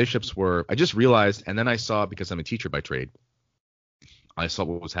weak the bishops were. I just realized, and then I saw, because I'm a teacher by trade, I saw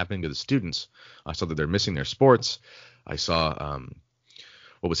what was happening to the students. I saw that they're missing their sports. I saw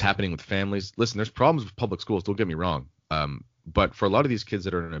what was happening with families. Listen, there's problems with public schools, don't get me wrong. But for a lot of these kids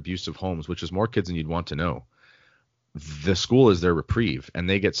that are in abusive homes, which is more kids than you'd want to know, the school is their reprieve, and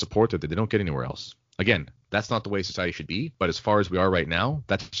they get support that they don't get anywhere else. Again, that's not the way society should be, but as far as we are right now,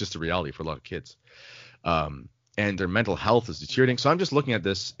 that's just the reality for a lot of kids. And their mental health is deteriorating. So I'm just looking at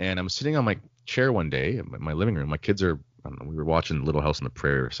this, and I'm sitting on my chair one day in my living room. My kids are, I don't know, we were watching Little House on the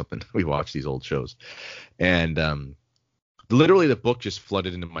Prairie or something. We watch these old shows. And literally the book just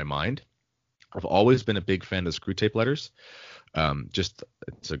flooded into my mind. I've always been a big fan of the Screw Tape Letters. Just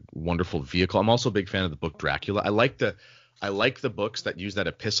it's a wonderful vehicle. I'm also a big fan of the book Dracula. I like the books that use that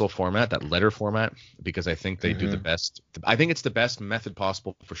epistle format, that letter format, because I think they do the best. I think it's the best method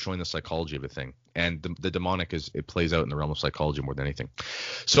possible for showing the psychology of a thing. And the demonic it plays out in the realm of psychology more than anything.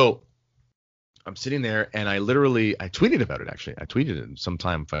 So I'm sitting there, and I tweeted about it, actually. I tweeted it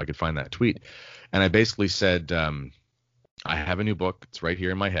sometime if I could find that tweet. And I basically said, I have a new book. It's right here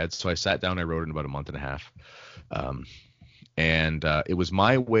in my head. So I sat down, I wrote it in about a month and a half. And it was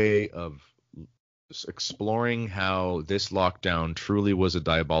my way of exploring how this lockdown truly was a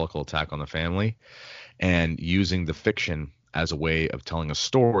diabolical attack on the family, and using the fiction as a way of telling a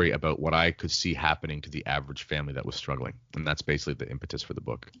story about what I could see happening to the average family that was struggling. And that's basically the impetus for the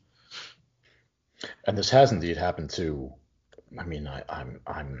book. And this has indeed happened to, I mean,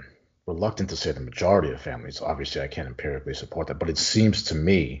 I'm reluctant to say the majority of families. Obviously, I can't empirically support that, but it seems to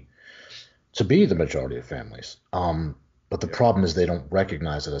me to be the majority of families. But the problem is they don't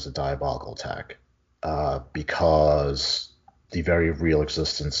recognize it as a diabolical attack, because the very real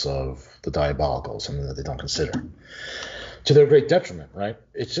existence of the diabolical is something that they don't consider, to their great detriment, right?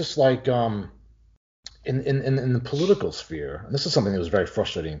 It's just like in the political sphere, and this is something that was very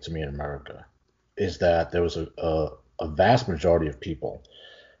frustrating to me in America, is that there was a vast majority of people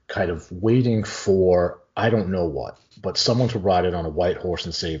kind of waiting for I don't know what, but someone to ride it on a white horse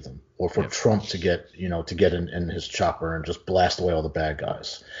and save them, or for Yep. Trump to get, to get in his chopper and just blast away all the bad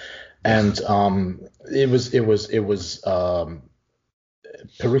guys. Yeah. And it was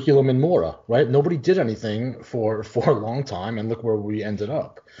curriculum in mora, right? Nobody did anything for a long time, and look where we ended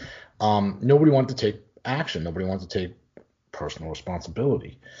up. Nobody wanted to take action. Nobody wanted to take personal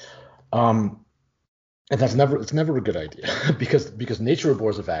responsibility. Um, and it's never a good idea because nature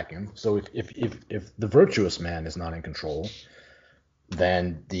abhors a vacuum. So if the virtuous man is not in control,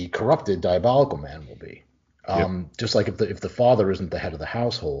 then the corrupted diabolical man will be. Yep. Just like if the father isn't the head of the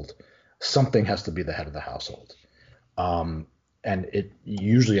household, something has to be the head of the household. And it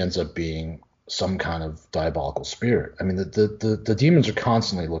usually ends up being some kind of diabolical spirit. I mean, the demons are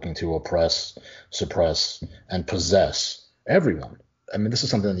constantly looking to oppress, suppress, and possess everyone. I mean, this is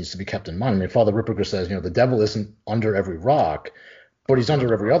something that needs to be kept in mind. I mean, Father Ripperger says, the devil isn't under every rock, but he's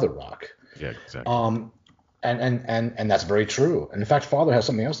under every other rock. Yeah, exactly. And that's very true. And in fact, Father has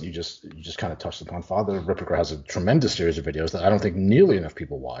something else that you just kind of touched upon. Father Ripperger has a tremendous series of videos that I don't think nearly enough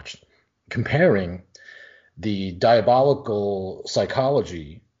people watched, comparing the diabolical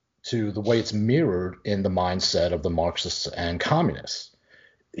psychology to the way it's mirrored in the mindset of the Marxists and communists.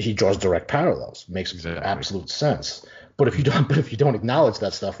 He draws direct parallels, makes absolute sense. But if you don't acknowledge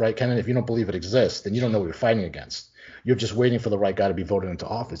that stuff, right, Ken, if you don't believe it exists, then you don't know what you're fighting against. You're just waiting for the right guy to be voted into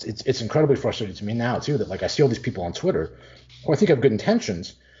office. It's incredibly frustrating to me now too that like I see all these people on Twitter who I think have good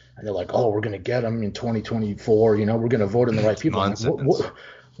intentions, and they're like, oh, we're gonna get them in 2024. We're gonna vote in the right people. Like,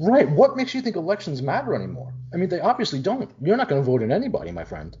 right? What makes you think elections matter anymore? I mean, they obviously don't. You're not gonna vote in anybody, my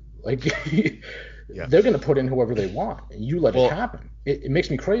friend. Like, Yeah. They're gonna put in whoever they want, and you let it happen. It makes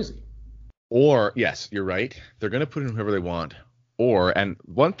me crazy. Or yes, you're right. They're going to put in whoever they want. And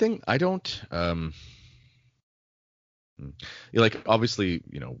one thing I don't, like obviously,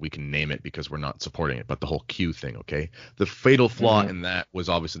 we can name it because we're not supporting it, but the whole Q thing, okay? The fatal flaw in that was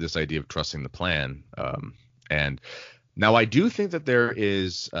obviously this idea of trusting the plan. And now I do think that there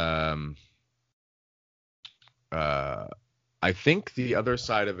is, I think the other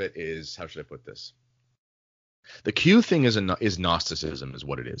side of it is, how should I put this? The Q thing is Gnosticism, is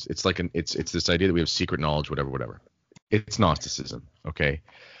what it is. It's like it's this idea that we have secret knowledge, whatever. It's Gnosticism, okay?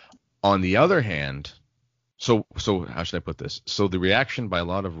 On the other hand, so how should I put this? So the reaction by a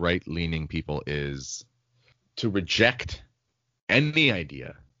lot of right-leaning people is to reject any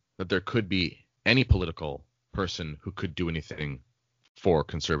idea that there could be any political person who could do anything for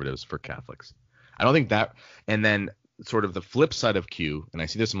conservatives, for Catholics. I don't think that, and then sort of the flip side of Q, and I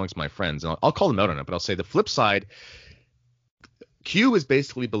see this amongst my friends, and I'll call them out on it, but I'll say the flip side, Q is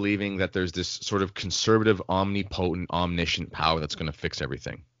basically believing that there's this sort of conservative, omnipotent, omniscient power that's going to fix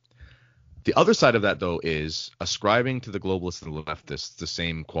everything. The other side of that, though, is ascribing to the globalists and the leftists the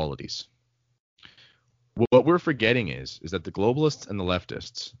same qualities. What we're forgetting is that the globalists and the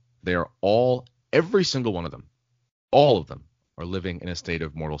leftists, they are all, every single one of them, all of them are living in a state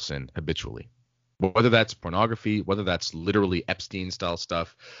of mortal sin habitually. Whether that's pornography, whether that's literally Epstein-style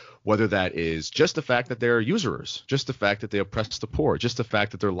stuff, whether that is just the fact that they're usurers, just the fact that they oppress the poor, just the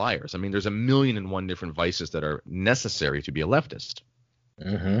fact that they're liars. I mean, there's 1,000,001 different vices that are necessary to be a leftist.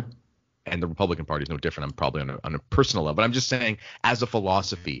 Mm-hmm. And the Republican Party is no different. I'm probably on a personal level. But I'm just saying, as a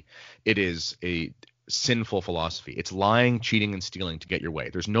philosophy, it is a sinful philosophy. It's lying, cheating, and stealing to get your way.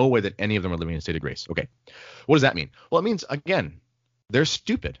 There's no way that any of them are living in a state of grace. Okay. What does that mean? Well, it means, again, they're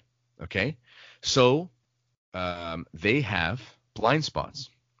stupid. Okay. So they have blind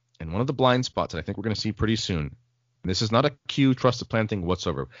spots. And one of the blind spots that I think we're going to see pretty soon, and this is not a Q trusted plan thing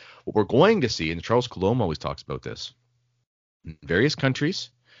whatsoever. What we're going to see, and Charles Coulombe always talks about this, in various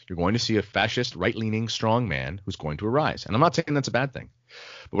countries, you're going to see a fascist, right-leaning, strong man who's going to arise. And I'm not saying that's a bad thing.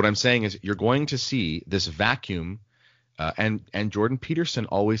 But what I'm saying is you're going to see this vacuum. And Jordan Peterson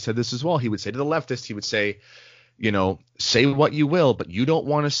always said this as well. He would say to the leftists, he would say, say what you will, but you don't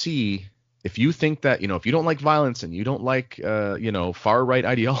want to see, if you think that, if you don't like violence and you don't like, far right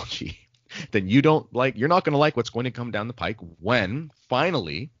ideology, then you're not going to like what's going to come down the pike when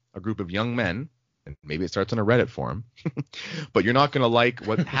finally a group of young men, and maybe it starts on a Reddit forum, but you're not going to like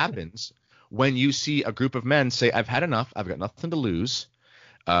what happens when you see a group of men say, I've had enough, I've got nothing to lose.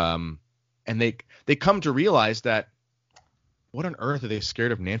 And they come to realize that, what on earth are they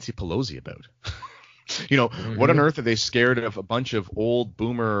scared of Nancy Pelosi about? What on earth are they scared of a bunch of old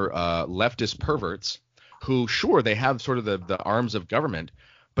boomer leftist perverts who, sure, they have sort of the arms of government,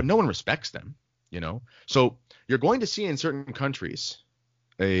 but no one respects them, So you're going to see in certain countries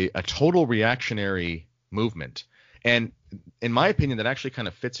a total reactionary movement. And in my opinion, that actually kind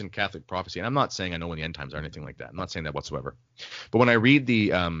of fits in Catholic prophecy. And I'm not saying I know when the end times are anything like that. I'm not saying that whatsoever. But when I read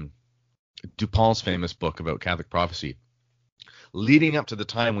the Dupont's famous book about Catholic prophecy, leading up to the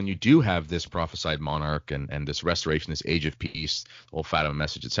time when you do have this prophesied monarch and this restoration, this age of peace, the whole Fatima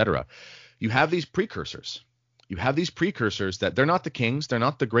message, etc. You have these precursors. You have these precursors that they're not the kings, they're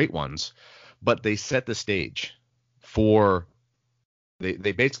not the great ones, but they set the stage for.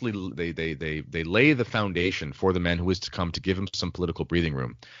 They basically they lay the foundation for the man who is to come to give him some political breathing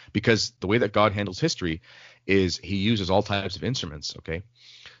room, because the way that God handles history is he uses all types of instruments. Okay,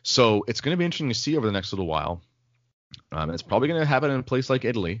 so it's going to be interesting to see over the next little while. It's probably going to happen in a place like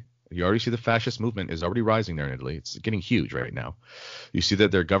Italy. You already see the fascist movement is already rising there in Italy. It's getting huge right now. You see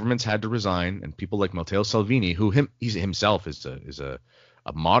that their governments had to resign, and people like Matteo Salvini, who he himself is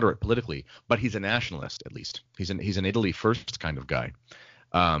a moderate politically, but he's a nationalist at least. He's an Italy first kind of guy.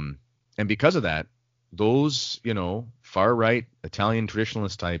 And because of that, those, far right Italian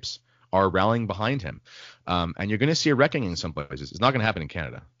traditionalist types are rallying behind him. And you're going to see a reckoning in some places. It's not going to happen in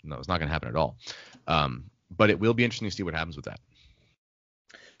Canada. No, it's not going to happen at all. But it will be interesting to see what happens with that.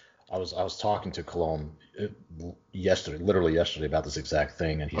 I was talking to Cologne literally yesterday about this exact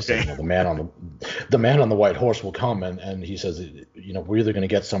thing, and he said, the man on the white horse will come, and he says, we're either going to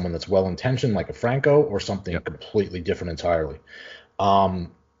get someone that's well intentioned like a Franco, or something completely different entirely. And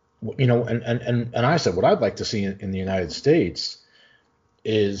I said, what I'd like to see in the United States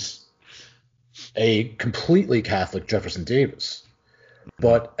is a completely Catholic Jefferson Davis,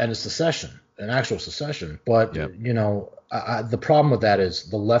 and a secession, an actual secession. But the problem with that is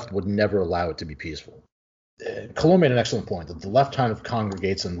the left would never allow it to be peaceful. Cologne made an excellent point that the left kind of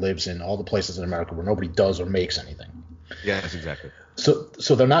congregates and lives in all the places in America where nobody does or makes anything. Yes, exactly. So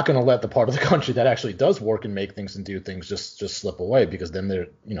they're not going to let the part of the country that actually does work and make things and do things just slip away, because then they're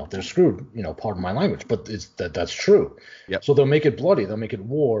screwed. Pardon my language, but that's true. Yep. So they'll make it bloody, they'll make it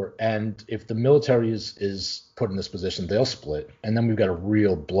war, and if the military is put in this position, they'll split, and then we've got a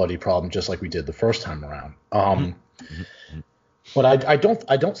real bloody problem, just like we did the first time around. But I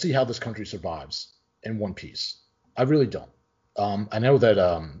don't see how this country survives in one piece. I really don't. I know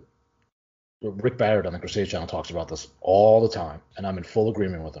that Rick Barrett on the Crusade Channel talks about this all the time, and I'm in full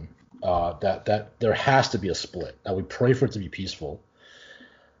agreement with him. That there has to be a split. Now, we pray for it to be peaceful,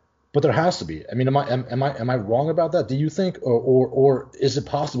 but there has to be. I mean, am I wrong about that? Do you think, or is it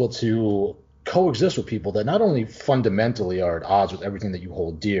possible to coexist with people that not only fundamentally are at odds with everything that you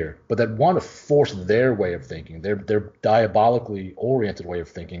hold dear, but that want to force their way of thinking, their diabolically oriented way of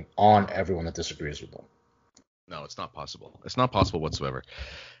thinking, on everyone that disagrees with them? No, it's not possible. It's not possible whatsoever.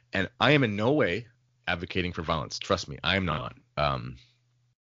 And I am in no way advocating for violence. Trust me, I am not. That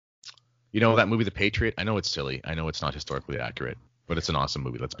movie, The Patriot, I know it's silly. I know it's not historically accurate, but it's an awesome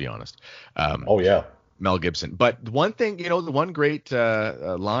movie, let's be honest. Oh, yeah. Mel Gibson. But one thing, the one great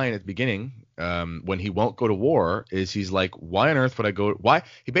line at the beginning, when he won't go to war, is he's like, why on earth would I go? Why?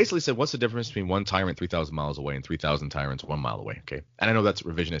 He basically said, what's the difference between one tyrant 3,000 miles away and 3,000 tyrants 1 mile away? Okay. And I know that's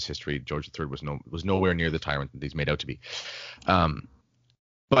revisionist history. George III was nowhere near the tyrant that he's made out to be. And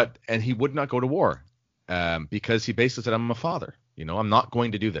he would not go to war because he basically said, I'm a father. I'm not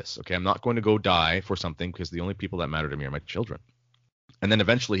going to do this. Okay. I'm not going to go die for something, because the only people that matter to me are my children. And then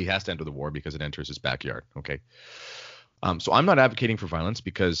eventually he has to enter the war because it enters his backyard. Okay. So I'm not advocating for violence,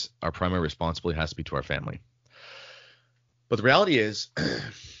 because our primary responsibility has to be to our family. But the reality is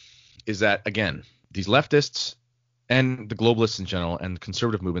that, again, these leftists and the globalists in general and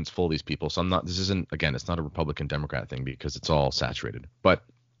conservative movements full of these people. So it's not a Republican Democrat thing, because it's all saturated. But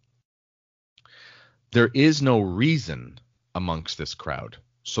there is no reason amongst this crowd.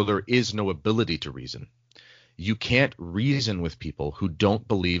 So there is no ability to reason. You can't reason with people who don't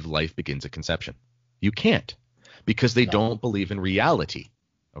believe life begins at conception. You can't, because they don't believe in reality.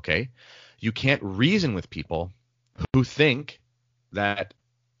 Okay? You can't reason with people who think that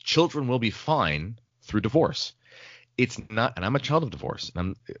children will be fine through divorce. It's not, and I'm a child of divorce.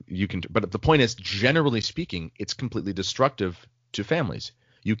 But the point is, generally speaking, it's completely destructive to families.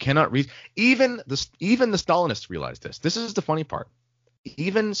 You cannot reason. Even the Stalinists realized this. This is the funny part.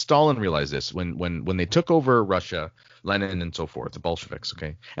 Even Stalin realized this when they took over Russia, Lenin and so forth, the Bolsheviks,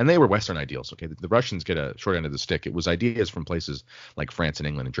 okay? And they were Western ideals, okay? The Russians get a short end of the stick. It was ideas from places like France and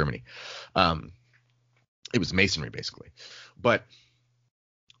England and Germany. It was masonry, basically. But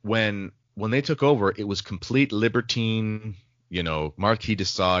when they took over, it was complete libertine, Marquis de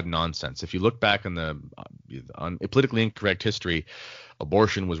Sade nonsense. If you look back on politically incorrect history,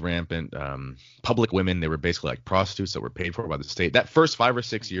 abortion was rampant. Public women, they were basically like prostitutes that were paid for by the state. That first 5 or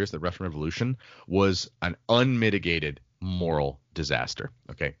 6 years, the Russian Revolution, was an unmitigated moral disaster.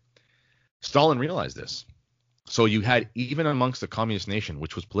 Okay, Stalin realized this. So you had, even amongst the communist nation,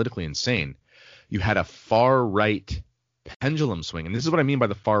 which was politically insane, you had a far right pendulum swing, and this is what I mean by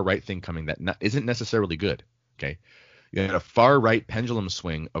the far right thing coming that isn't necessarily good. Okay, you had a far right pendulum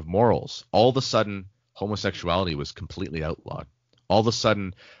swing of morals. All of a sudden, homosexuality was completely outlawed. All of a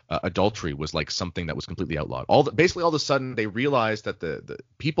sudden, adultery was like something that was completely outlawed. Basically, all of a sudden, they realized that the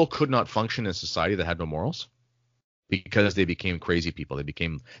people could not function in a society that had no morals because they became crazy people.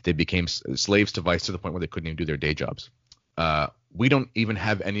 They became slaves to vice to the point where they couldn't even do their day jobs. We don't even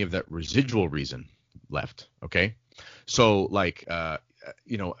have any of that residual reason left. Okay, so like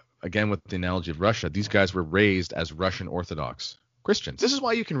again with the analogy of Russia, these guys were raised as Russian Orthodox Christians. This is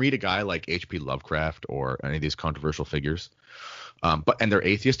why you can read a guy like H.P. Lovecraft or any of these controversial figures. And they're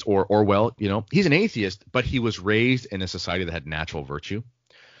atheists, or Orwell, he's an atheist, but he was raised in a society that had natural virtue.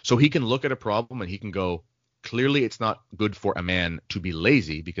 So he can look at a problem and he can go, clearly it's not good for a man to be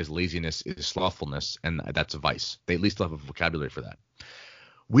lazy because laziness is slothfulness, and that's a vice. They at least have a vocabulary for that.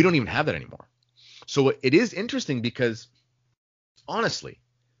 We don't even have that anymore. So it is interesting because, honestly,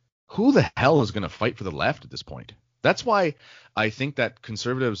 who the hell is going to fight for the left at this point? That's why I think that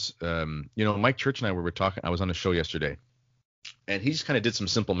conservatives, Mike Church and I were talking, I was on a show yesterday, and he just kind of did some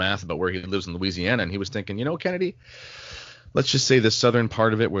simple math about where he lives in Louisiana, and he was thinking, Kennedy, let's just say the southern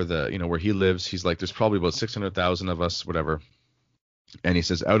part of it where he lives, he's like, there's probably about 600,000 of us, whatever. And he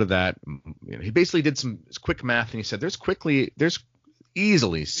says out of that, he basically did some quick math, and he said there's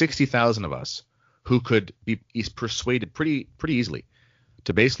easily 60,000 of us who could be persuaded pretty easily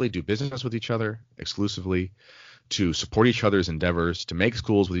to basically do business with each other exclusively, to support each other's endeavors, to make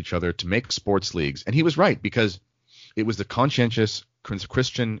schools with each other, to make sports leagues. And he was right, because it was the conscientious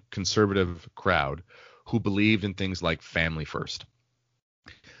Christian conservative crowd who believed in things like family first.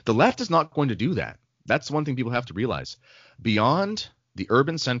 The left is not going to do that. That's one thing people have to realize. Beyond the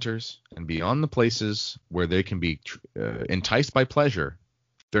urban centers and beyond the places where they can be enticed by pleasure,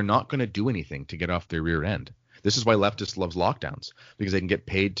 they're not going to do anything to get off their rear end. This is why leftists loves lockdowns, because they can get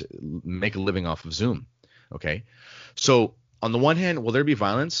paid to make a living off of Zoom. Okay, so on the one hand, will there be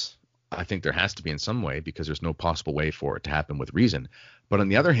violence? I think there has to be in some way, because there's no possible way for it to happen with reason. But on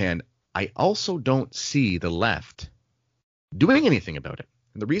the other hand, I also don't see the left doing anything about it.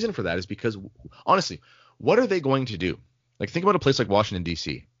 And the reason for that is because, honestly, what are they going to do? Like, think about a place like Washington,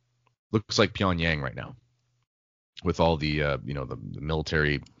 D.C. Looks like Pyongyang right now, with all the the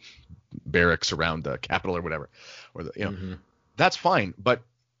military barracks around the Capitol or whatever, or that's fine. But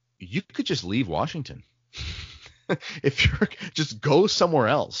you could just leave Washington if you're just go somewhere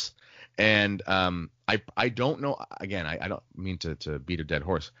else. And I don't know. Again, I don't mean to beat a dead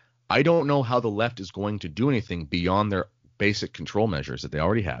horse. I don't know how the left is going to do anything beyond their basic control measures that they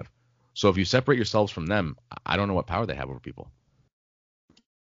already have. So if you separate yourselves from them, I don't know what power they have over people.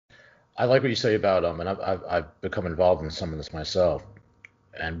 I like what you say about and I've become involved in some of this myself,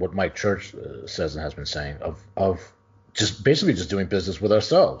 and what Mike Church says and has been saying of just basically just doing business with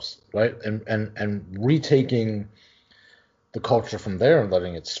ourselves, right? And retaking the culture from there and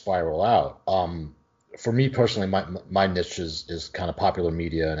letting it spiral out. For me personally, my niche is kind of popular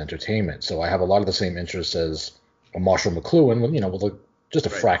media and entertainment. So I have a lot of the same interests as a Marshall McLuhan, with just a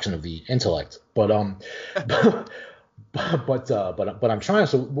fraction of the intellect. But I'm trying.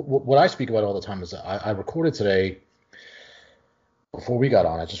 So what I speak about all the time is I recorded today. Before we got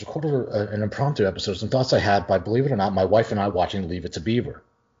on, I just recorded an impromptu episode, some thoughts I had by, believe it or not, my wife and I watching Leave It to Beaver.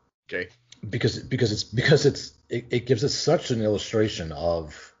 Okay. Because it gives us such an illustration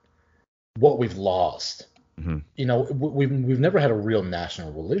of what we've lost. Mm-hmm. We've never had a real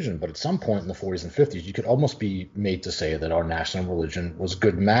national religion, but at some point in the 40s and 50s, you could almost be made to say that our national religion was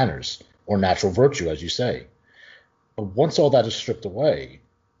good manners or natural virtue, as you say. But once all that is stripped away,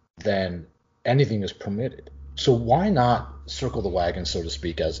 then anything is permitted. So why not circle the wagon, so to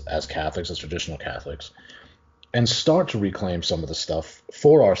speak, as Catholics, as traditional Catholics, and start to reclaim some of the stuff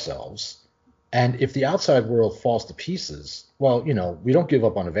for ourselves? And if the outside world falls to pieces, well, we don't give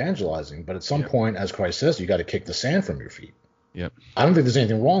up on evangelizing, but at some point, as Christ says, you got to kick the sand from your feet. Yep. I don't think there's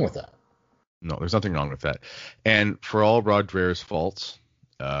anything wrong with that. No, there's nothing wrong with that. And for all Rod Dreher's faults,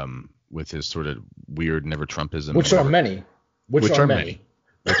 with his sort of weird never Trumpism, which are many.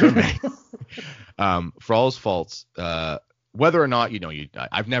 For all his faults, whether or not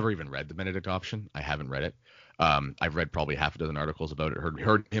I've never even read the Benedict Option. I haven't read it. I've read probably half a dozen articles about it.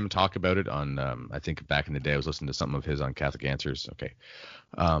 Heard him talk about it on. I think back in the day I was listening to something of his on Catholic Answers. Okay,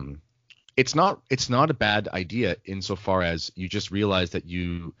 it's not a bad idea insofar as you just realize that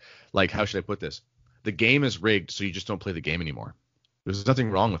how should I put this? The game is rigged, so you just don't play the game anymore. There's nothing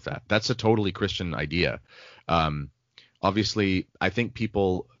wrong with that. That's a totally Christian idea. Obviously, I think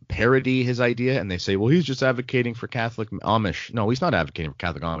people parody his idea and they say, well, he's just advocating for Catholic Amish. No, he's not advocating for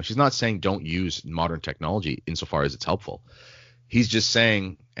Catholic Amish. He's not saying don't use modern technology insofar as it's helpful. He's just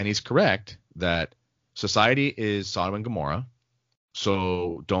saying, and he's correct, that society is Sodom and Gomorrah,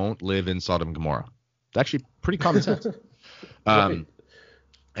 so don't live in Sodom and Gomorrah. It's actually pretty common sense. Right.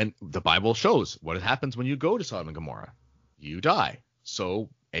 And the Bible shows what happens when you go to Sodom and Gomorrah. You die. So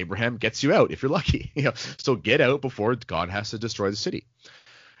Abraham gets you out if you're lucky. So get out before God has to destroy the city.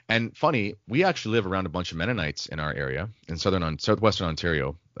 And funny, we actually live around a bunch of Mennonites in our area in southwestern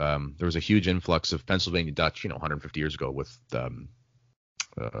Ontario. There was a huge influx of Pennsylvania Dutch, 150 years ago with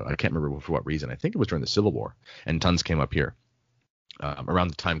I can't remember for what reason. I think it was during the Civil War, and tons came up here around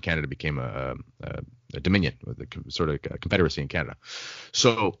the time Canada became a dominion, the sort of confederacy in Canada.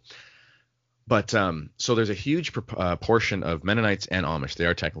 So there's a huge portion of Mennonites and Amish. They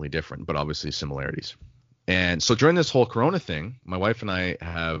are technically different, but obviously similarities. And so during this whole Corona thing, my wife and I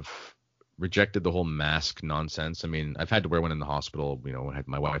have rejected the whole mask nonsense. I mean, I've had to wear one in the hospital.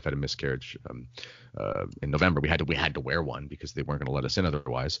 My wife had a miscarriage in November. We had to wear one because they weren't going to let us in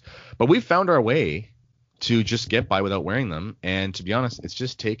otherwise. But we've found our way to just get by without wearing them. And to be honest, it's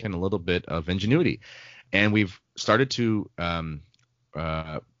just taken a little bit of ingenuity. And we've started to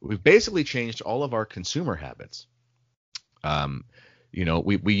we've basically changed all of our consumer habits.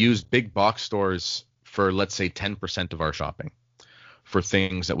 We use big box stores for, let's say, 10% of our shopping for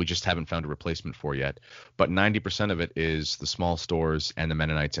things that we just haven't found a replacement for yet. But 90% of it is the small stores and the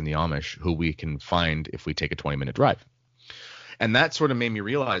Mennonites and the Amish who we can find if we take a 20-minute drive. And that sort of made me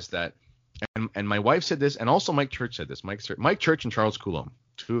realize that, and my wife said this, and also Mike Church said this. Mike Church and Charles Coulombe,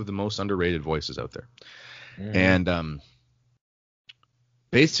 two of the most underrated voices out there. Mm. And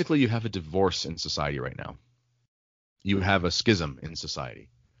basically you have a divorce in society right now. You have a schism in society.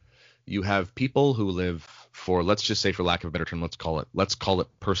 You have people who live for, let's just say, for lack of a better term, let's call it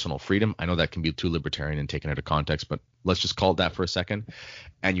personal freedom. I know that can be too libertarian and taken out of context, but let's just call it that for a second.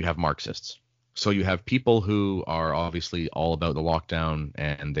 And you have Marxists. So you have people who are obviously all about the lockdown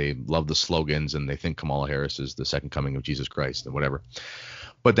and they love the slogans and they think Kamala Harris is the second coming of Jesus Christ and whatever.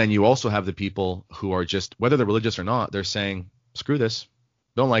 But then you also have the people who are just, whether they're religious or not, they're saying, screw this.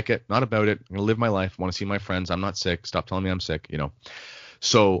 Don't like it. Not about it. I'm going to live my life. Want to see my friends. I'm not sick. Stop telling me I'm sick.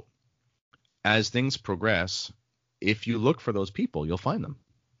 So as things progress, if you look for those people, you'll find them.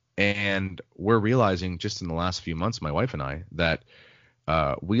 And we're realizing just in the last few months, my wife and I, that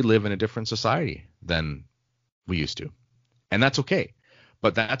we live in a different society than we used to. And that's okay.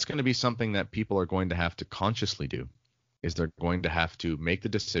 But that's going to be something that people are going to have to consciously do, is they're going to have to make the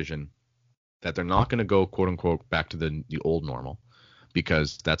decision that they're not going to go, quote unquote, back to the old normal,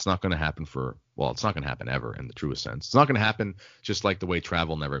 because that's not going to happen it's not going to happen ever in the truest sense. It's not going to happen just like the way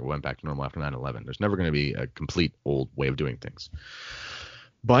travel never went back to normal after 9/11. There's never going to be a complete old way of doing things.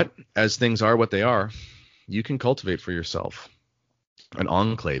 But as things are what they are, you can cultivate for yourself an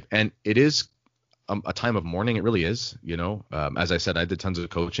enclave. And it is a time of mourning. It really is. As I said, I did tons of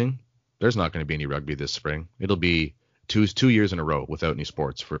coaching. There's not going to be any rugby this spring. It'll be two years in a row without any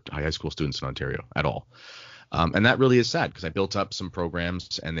sports for high school students in Ontario at all. And that really is sad because I built up some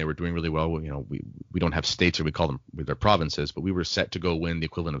programs and they were doing really well. We don't have states, or we call them their provinces, but we were set to go win the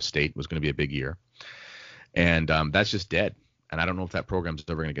equivalent of state. It was going to be a big year. And that's just dead. And I don't know if that program's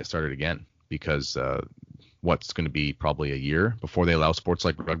ever going to get started again because what's going to be probably a year before they allow sports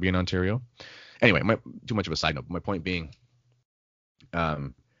like rugby in Ontario. Anyway, too much of a side note. But my point being,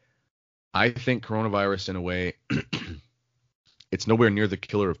 I think coronavirus in a way, it's nowhere near the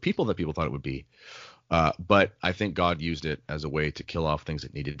killer of people that people thought it would be. But I think God used it as a way to kill off things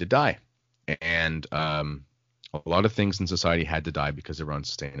that needed to die. And a lot of things in society had to die because they were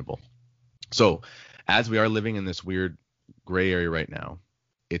unsustainable. So as we are living in this weird gray area right now,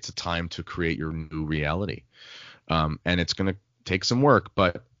 it's a time to create your new reality. And it's going to take some work,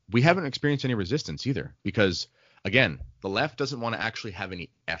 but we haven't experienced any resistance either because, again, the left doesn't want to actually have any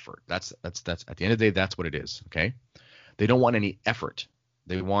effort. That's at the end of the day, that's what it is. Okay. They don't want any effort.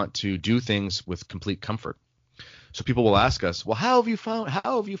 They want to do things with complete comfort. So people will ask us, well, how have you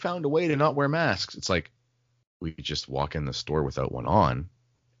found a way to not wear masks? It's like, we just walk in the store without one on.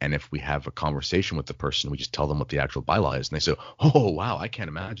 And if we have a conversation with the person, we just tell them what the actual bylaw is. And they say, oh, wow, I can't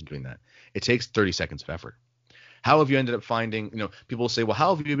imagine doing that. It takes 30 seconds of effort. How have you ended up finding, people will say, well,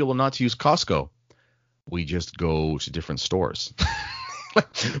 how have you been able not to use Costco? We just go to different stores.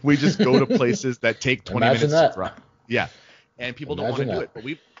 We just go to places that take 20 minutes to run. Yeah. And people don't want to do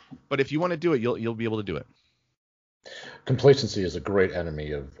it. But if you want to do it, you'll be able to do it. Complacency is a great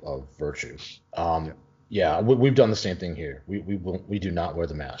enemy of virtue. Yeah, we've done the same thing here. We do not wear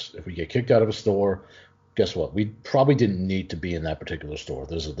the mask. If we get kicked out of a store, guess what? We probably didn't need to be in that particular store.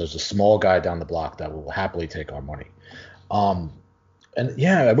 There's a small guy down the block that will happily take our money. Um, and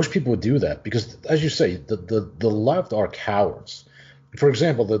yeah, I wish people would do that because, as you say, the left are cowards. For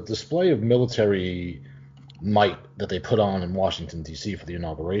example, the display of military might that they put on in Washington D.C. for the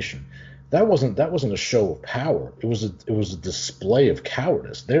inauguration, that wasn't a show of power. It was a display of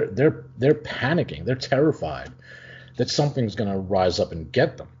cowardice. They're panicking. They're terrified that something's going to rise up and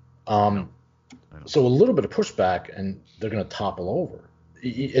get them. I know. So a little bit of pushback, and they're going to topple over.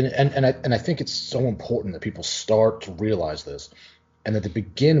 And I think it's so important that people start to realize this, and that they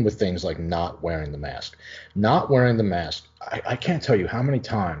begin with things like not wearing the mask. Not wearing the mask. I can't tell you how many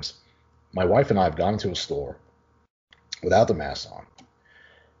times my wife and I have gone into a store without the mask on,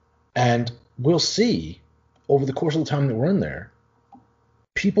 and we'll see over the course of the time that we're in there,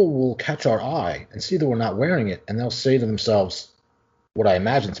 people will catch our eye and see that we're not wearing it, and they'll say to themselves what I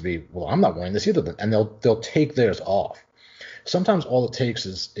imagine to be, well, I'm not wearing this either, and they'll take theirs off. Sometimes all it takes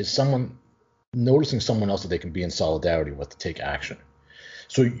is someone noticing someone else that they can be in solidarity with to take action.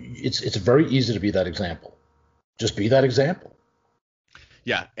 So it's very easy to be that example. Just be that example.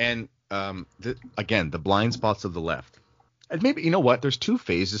 Yeah, and again, the blind spots of the left. And maybe, you know what? There's two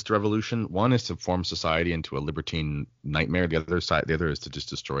phases to revolution. One is to form society into a libertine nightmare. The other is to just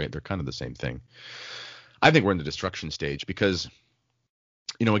destroy it. They're kind of the same thing. I think we're in the destruction stage because,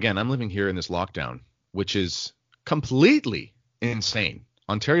 again, I'm living here in this lockdown, which is completely insane.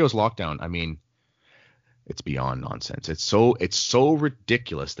 Ontario's lockdown, I mean, it's beyond nonsense. It's so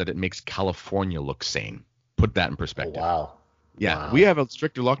ridiculous that it makes California look sane. Put that in perspective. Oh, wow. Yeah, Wow. we have a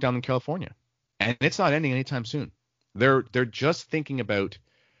stricter lockdown in California, and it's not ending anytime soon. They're just thinking about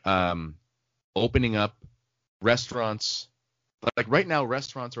opening up restaurants. Like right now,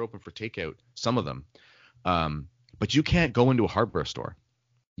 restaurants are open for takeout, some of them, but you can't go into a hardware store.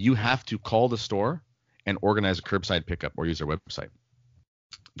 You have to call the store and organize a curbside pickup or use their website.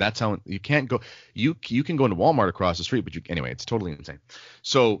 That's how you can't go. You can go into Walmart across the street, but anyway, it's totally insane.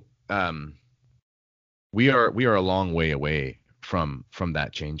 So we are a long way away from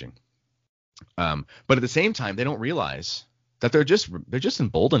that changing. But at the same time, they don't realize that they're just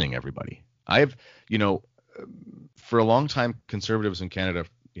emboldening everybody. For a long time, conservatives in Canada,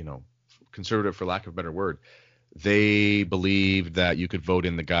 conservative for lack of a better word, they believed that you could vote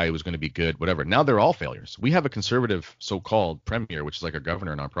in the guy who was going to be good, whatever. Now they're all failures. We have a conservative so-called premier, which is like our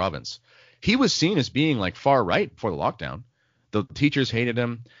governor in our province. He was seen as being like far right before the lockdown. The teachers hated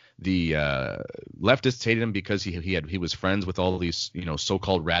him. The leftists hated him because he was friends with all these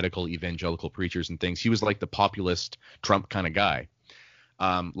so-called radical evangelical preachers and things. He was like the populist Trump kind of guy.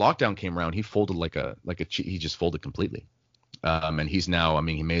 Lockdown came around, he folded he just folded completely. And he's now, I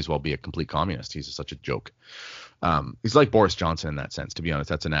mean, he may as well be a complete communist. He's such a joke. He's like Boris Johnson in that sense, to be honest.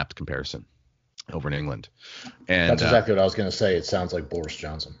 That's an apt comparison over in England. And That's exactly what I was going to say. It sounds like Boris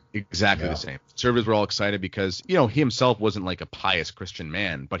Johnson. Exactly the same. Conservatives were all excited because, he himself wasn't like a pious Christian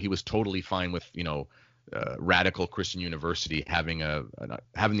man, but he was totally fine with, radical Christian university having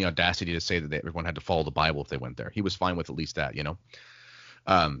the audacity to say that everyone had to follow the Bible if they went there. He was fine with at least that,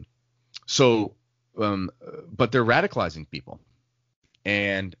 but they're radicalizing people.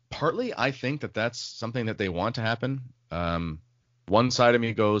 And partly I think that that's something that they want to happen. One side of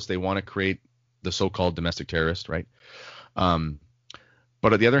me goes, they want to create the so-called domestic terrorist, right?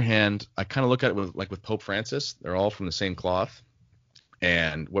 But on the other hand, I kind of look at it with Pope Francis. They're all from the same cloth.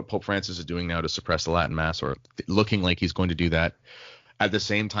 And what Pope Francis is doing now to suppress the Latin Mass, or looking like he's going to do that, at the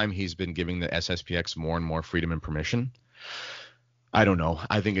same time he's been giving the SSPX more and more freedom and permission. I don't know.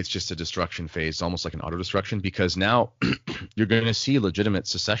 I think it's just a destruction phase, almost like an auto-destruction, because now you're going to see legitimate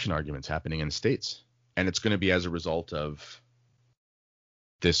secession arguments happening in states. And it's going to be as a result of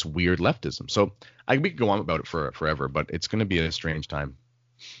this weird leftism. So we could go on about it forever, but it's going to be a strange time.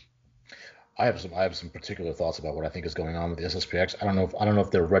 I have some particular thoughts about what I think is going on with the SSPX. I don't know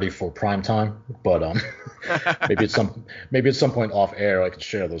if they're ready for prime time, but maybe at some point off air I can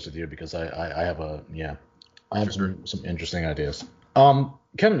share those with you, because I have some interesting ideas.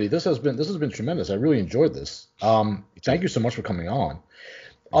 Kennedy, this has been tremendous. I really enjoyed this. Thank you so much for coming on.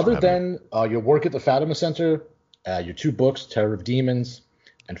 Other than your work at the Fatima Center, your two books, Terror of Demons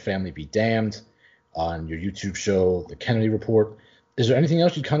and Family Be Damned, on your YouTube show, The Kennedy Report, is there anything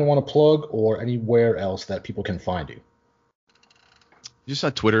else you kind of want to plug, or anywhere else that people can find you? Just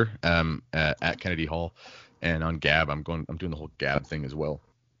on Twitter, at Kennedy Hall, and on Gab. I'm doing the whole Gab thing as well.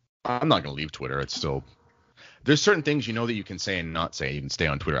 I'm not going to leave Twitter. It's still, there's certain things that you can say and not say. You can stay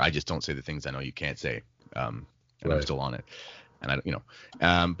on Twitter. I just don't say the things I know you can't say. And right. I'm still on it.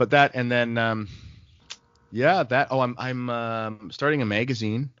 And but that, and then, I'm starting a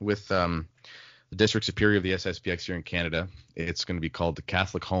magazine with, the district superior of the SSPX here in Canada. It's going to be called The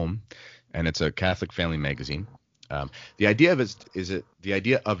Catholic Home, and it's a Catholic family magazine. The idea of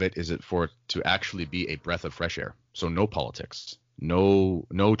it is for it to actually be a breath of fresh air. So no politics, no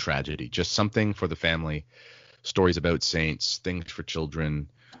tragedy, just something for the family, stories about saints, things for children,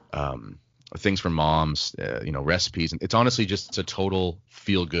 things for moms, recipes. And it's honestly just a total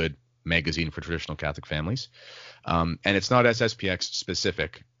feel good magazine for traditional Catholic families. And it's not SSPX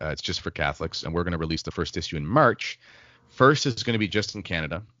specific. It's just for Catholics. And we're going to release the first issue in March. First is going to be just in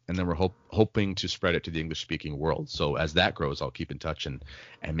Canada, and then we're hoping to spread it to the English-speaking world. So as that grows, I'll keep in touch, and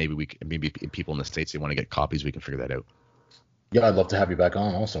maybe people in the States, they want to get copies, we can figure that out. Yeah, I'd love to have you back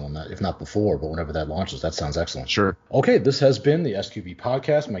on also on that, if not before, but whenever that launches. That sounds excellent. Sure. Okay, this has been the SQB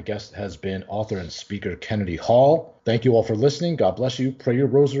Podcast. My guest has been author and speaker Kennedy Hall. Thank you all for listening. God bless you. Pray your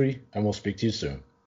rosary, and we'll speak to you soon.